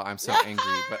train of thought. I'm so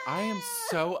angry, but I am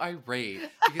so irate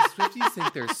because Swifties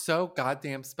think they're so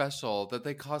goddamn special that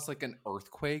they caused like an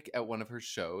earthquake at one of her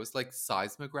shows, like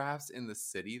seismographs in the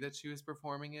city that she was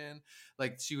performing in.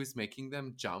 Like she was making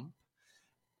them jump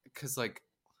because like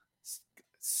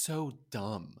so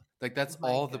dumb. Like that's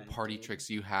all the party tricks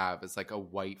you have is like a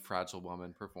white fragile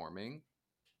woman performing.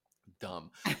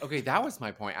 Dumb. Okay, that was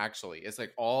my point actually. It's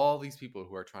like all these people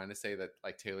who are trying to say that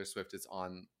like Taylor Swift is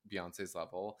on Beyonce's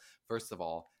level. First of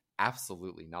all,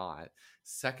 absolutely not.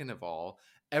 Second of all,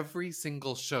 every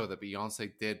single show that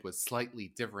Beyonce did was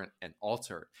slightly different and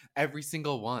altered. Every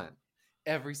single one.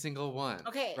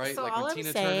 Okay, right? so like all when I'm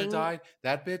Tina saying... Turner died,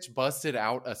 that bitch busted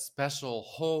out a special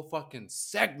whole fucking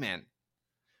segment.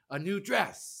 A new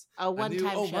dress. A one-time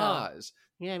homage. Show.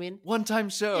 You know what I mean? One-time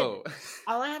show. Yeah.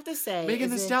 All I have to say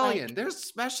Megan is Thee Stallion. There's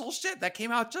special shit that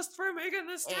came out just for Megan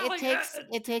Thee Stallion.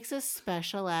 It takes a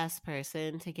special ass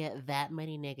person to get that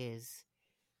many niggas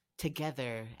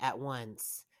together at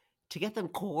once, to get them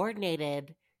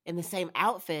coordinated in the same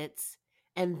outfits,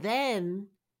 and then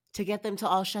to get them to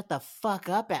all shut the fuck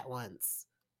up at once.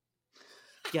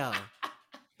 Yo.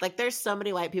 Like, there's so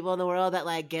many white people in the world that,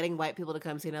 like, getting white people to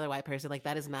come see another white person, like,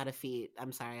 that is not a feat.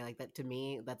 I'm sorry. Like, that to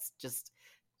me, that's just,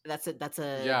 that's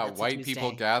white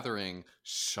people gathering.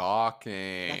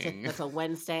 Shocking. That's a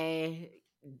Wednesday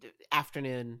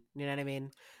afternoon. You know what I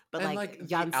mean? But, and, like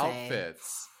Beyonce, the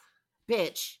outfits.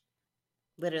 Bitch.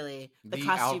 Literally. The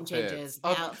costume changes, the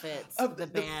outfits, the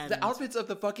band. The outfits of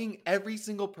the fucking every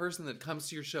single person that comes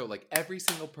to your show. Like, every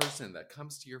single person that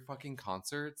comes to your fucking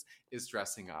concerts is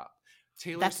dressing up.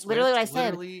 That's Swift, literally what I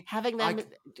said. Having them,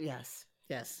 yes.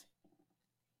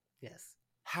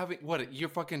 Having what you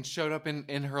fucking showed up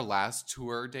in her last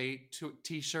tour date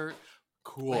t-shirt.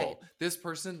 Cool. Right. This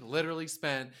person literally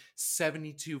spent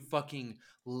 72 fucking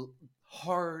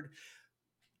hard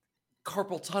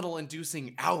carpal tunnel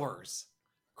inducing hours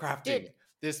crafting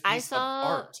this piece of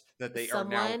art that they are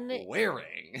now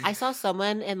wearing. I saw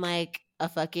someone in like a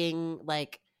fucking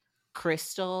like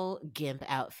crystal gimp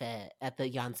outfit at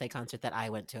the Beyonce concert that I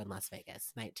went to in Las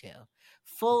Vegas, night 2.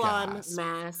 Full on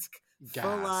mask,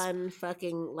 full Gasp. on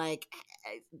fucking like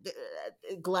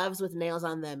gloves with nails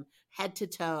on them, head to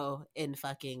toe in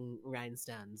fucking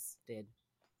rhinestones, dude.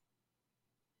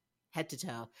 Head to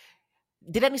toe.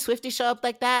 Did any Swifties show up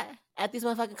like that at these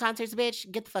motherfucking concerts, bitch?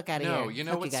 Get the fuck out of No, here. you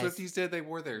know Fuck you what guys. Swifties did? They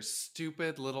wore their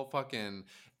stupid little fucking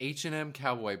H&M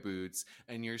cowboy boots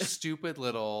and your stupid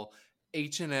little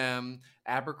H&M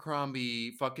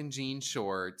Abercrombie fucking jean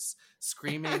shorts,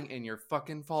 screaming in your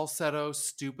fucking falsetto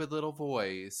stupid little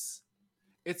voice.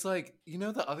 It's like, you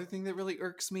know, the other thing that really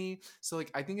irks me? So like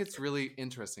I think it's really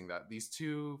interesting that these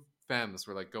two femmes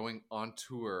were like going on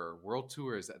tour, world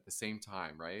tours at the same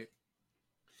time, right?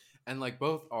 And like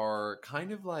both are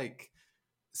kind of like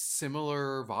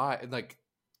similar vibe, like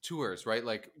tours, right?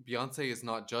 Like Beyonce is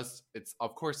not just, it's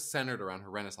of course centered around her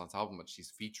Renaissance album, but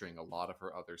she's featuring a lot of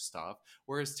her other stuff.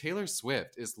 Whereas Taylor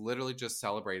Swift is literally just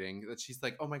celebrating that she's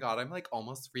like, oh my God, I'm like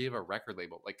almost free of a record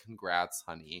label. Like, congrats,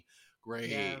 honey. Yeah.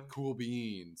 Great, cool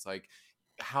beans. Like,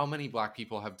 how many Black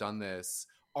people have done this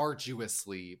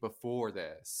arduously before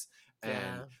this? And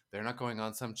Yeah. they're not going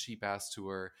on some cheap ass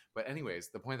tour. But anyways,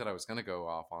 the point that I was going to go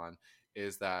off on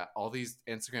is that all these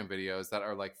Instagram videos that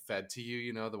are like fed to you,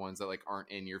 you know, the ones that like aren't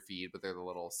in your feed, but they're the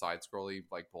little side scrolly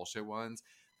like bullshit ones,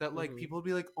 that like Mm-hmm. people would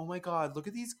be like, oh my God, look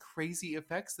at these crazy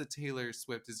effects that Taylor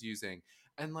Swift is using.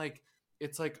 And like,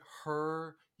 it's like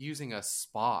her using a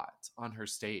spot on her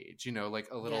stage, you know, like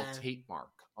a little Yeah. tape mark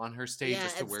on her stage Yeah,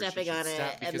 as to and where she stepping should on it,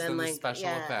 step, and because then then the like, special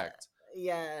yeah, effect.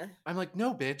 yeah. I'm like,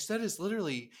 no, bitch, that is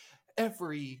literally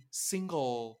every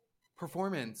single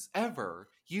performance ever.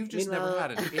 You've just never Meanwhile,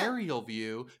 had an aerial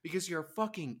view because you're a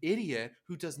fucking idiot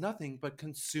who does nothing but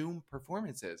consume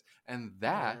performances. And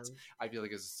yeah, that, I feel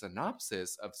like, is a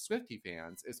synopsis of Swiftie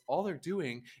fans, is all they're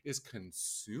doing is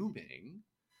consuming.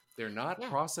 They're not yeah.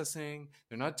 processing.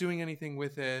 They're not doing anything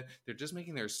with it. They're just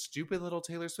making their stupid little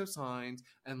Taylor Swift signs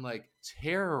and like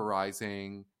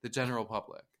terrorizing the general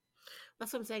public.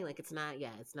 That's what I'm saying. Like, it's not.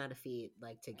 Yeah, it's not a feat.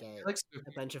 Like to I get feel like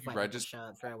a Swifties bunch of should be white people to registered show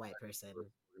up for a white person. as a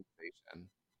organization.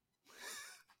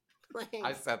 I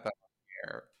Like, said that on the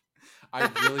air. I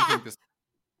really think this is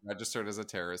registered as a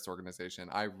terrorist organization.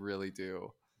 I really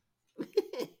do.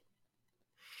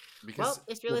 Because well,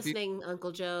 if you're Swifties, listening,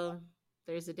 Uncle Joe,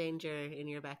 there's a danger in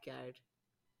your backyard.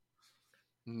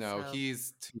 no, So,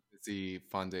 he's too busy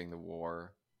funding the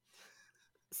war.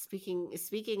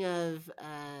 speaking of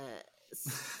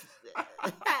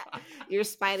your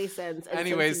spidey sense and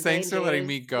Anyways, sensing thanks for letting dangers,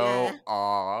 me yeah, go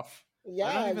off. I'm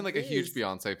not yeah, even like a huge geez,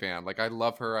 Beyonce fan. Like, I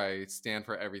love her. I stand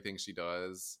for everything she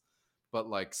does. But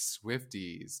like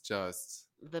Swifties just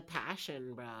the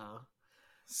passion, bro.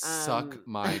 suck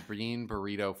my bean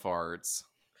burrito farts.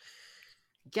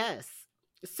 Yes.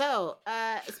 So,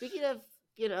 speaking of,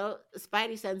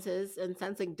 spidey senses and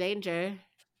sensing danger,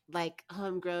 like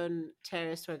homegrown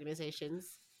terrorist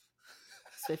organizations,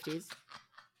 Swifties,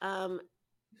 um,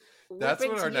 we That's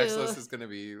bring what to our next you. list is going to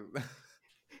be.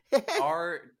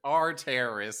 our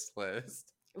terrorist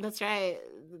list. That's right.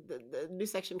 The new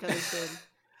section coming soon.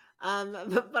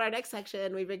 But our next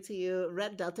section, we bring to you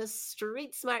Red Delta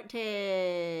Street Smart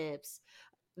Tips.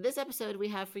 This episode, we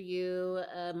have for you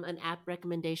an app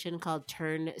recommendation called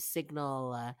Turn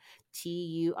Signal,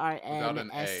 Without an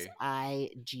A.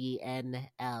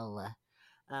 TURNSIGNL.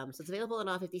 So it's available in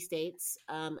all 50 states.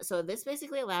 So this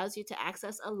basically allows you to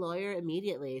access a lawyer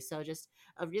immediately. So just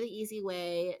a really easy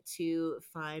way to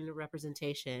find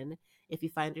representation if you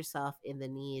find yourself in the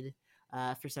need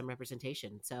for some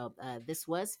representation. So this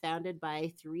was founded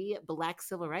by 3 Black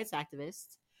civil rights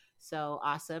activists. So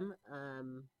awesome.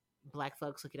 Black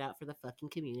folks looking out for the fucking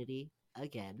community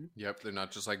again. Yep, they're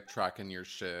not just like tracking your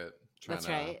shit, trying That's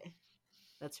to right.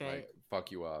 That's right. like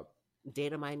fuck you up.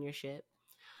 Data mine your shit.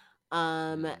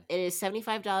 It is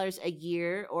 $75 a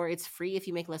year, or it's free if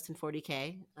you make less than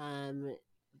 40K.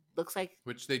 Looks like,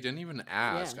 Which they didn't even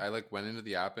ask. yeah. I like went into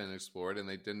the app and explored, and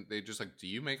they just like, do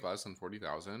you make less than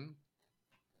 40,000?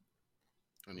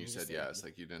 And you said yes.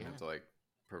 Like, you didn't have to like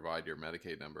provide your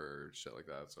Medicaid number or shit like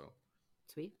that. So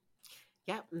Sweet.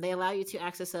 Yeah, they allow you to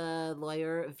access a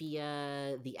lawyer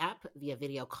via the app, via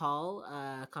video call,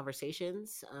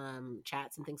 conversations,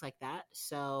 chats, and things like that.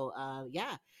 So,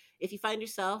 yeah, if you find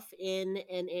yourself in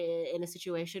a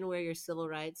situation where your civil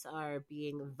rights are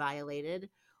being violated,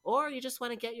 or you just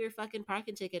want to get your fucking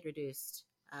parking ticket reduced,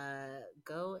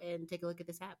 go and take a look at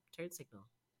this app, Turn Signal.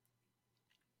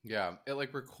 yeah, it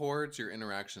like records your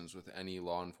interactions with any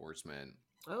law enforcement.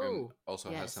 Oh, and also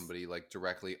yes. has somebody like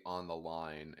directly on the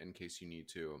line in case you need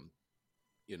to,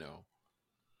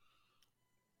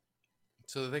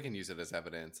 so that they can use it as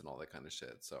evidence and all that kind of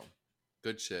shit. So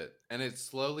good shit. And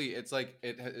it's like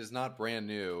it is not brand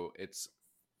new. It's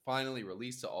finally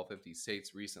released to all 50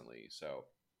 states recently. So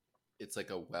it's like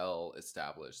a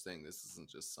well-established thing. This isn't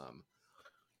just some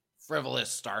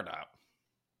frivolous startup.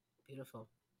 Beautiful.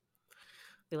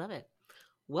 We love it.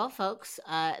 Well, folks,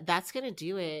 that's going to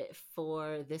do it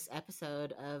for this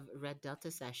episode of Red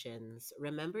Delta Sessions.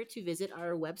 Remember to visit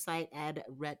our website at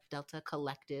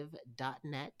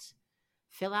reddeltacollective.net.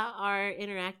 Fill out our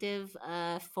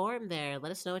interactive form there.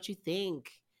 Let us know what you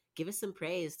think. Give us some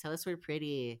praise. Tell us we're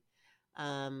pretty.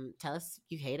 Tell us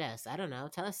you hate us. I don't know.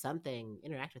 Tell us something.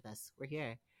 Interact with us. We're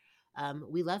here.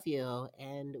 We love you,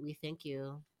 and we thank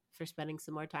you for spending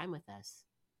some more time with us.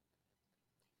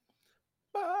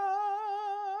 Bye.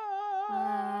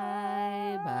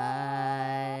 Bye.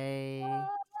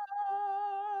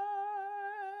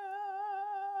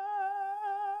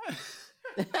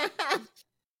 Bye.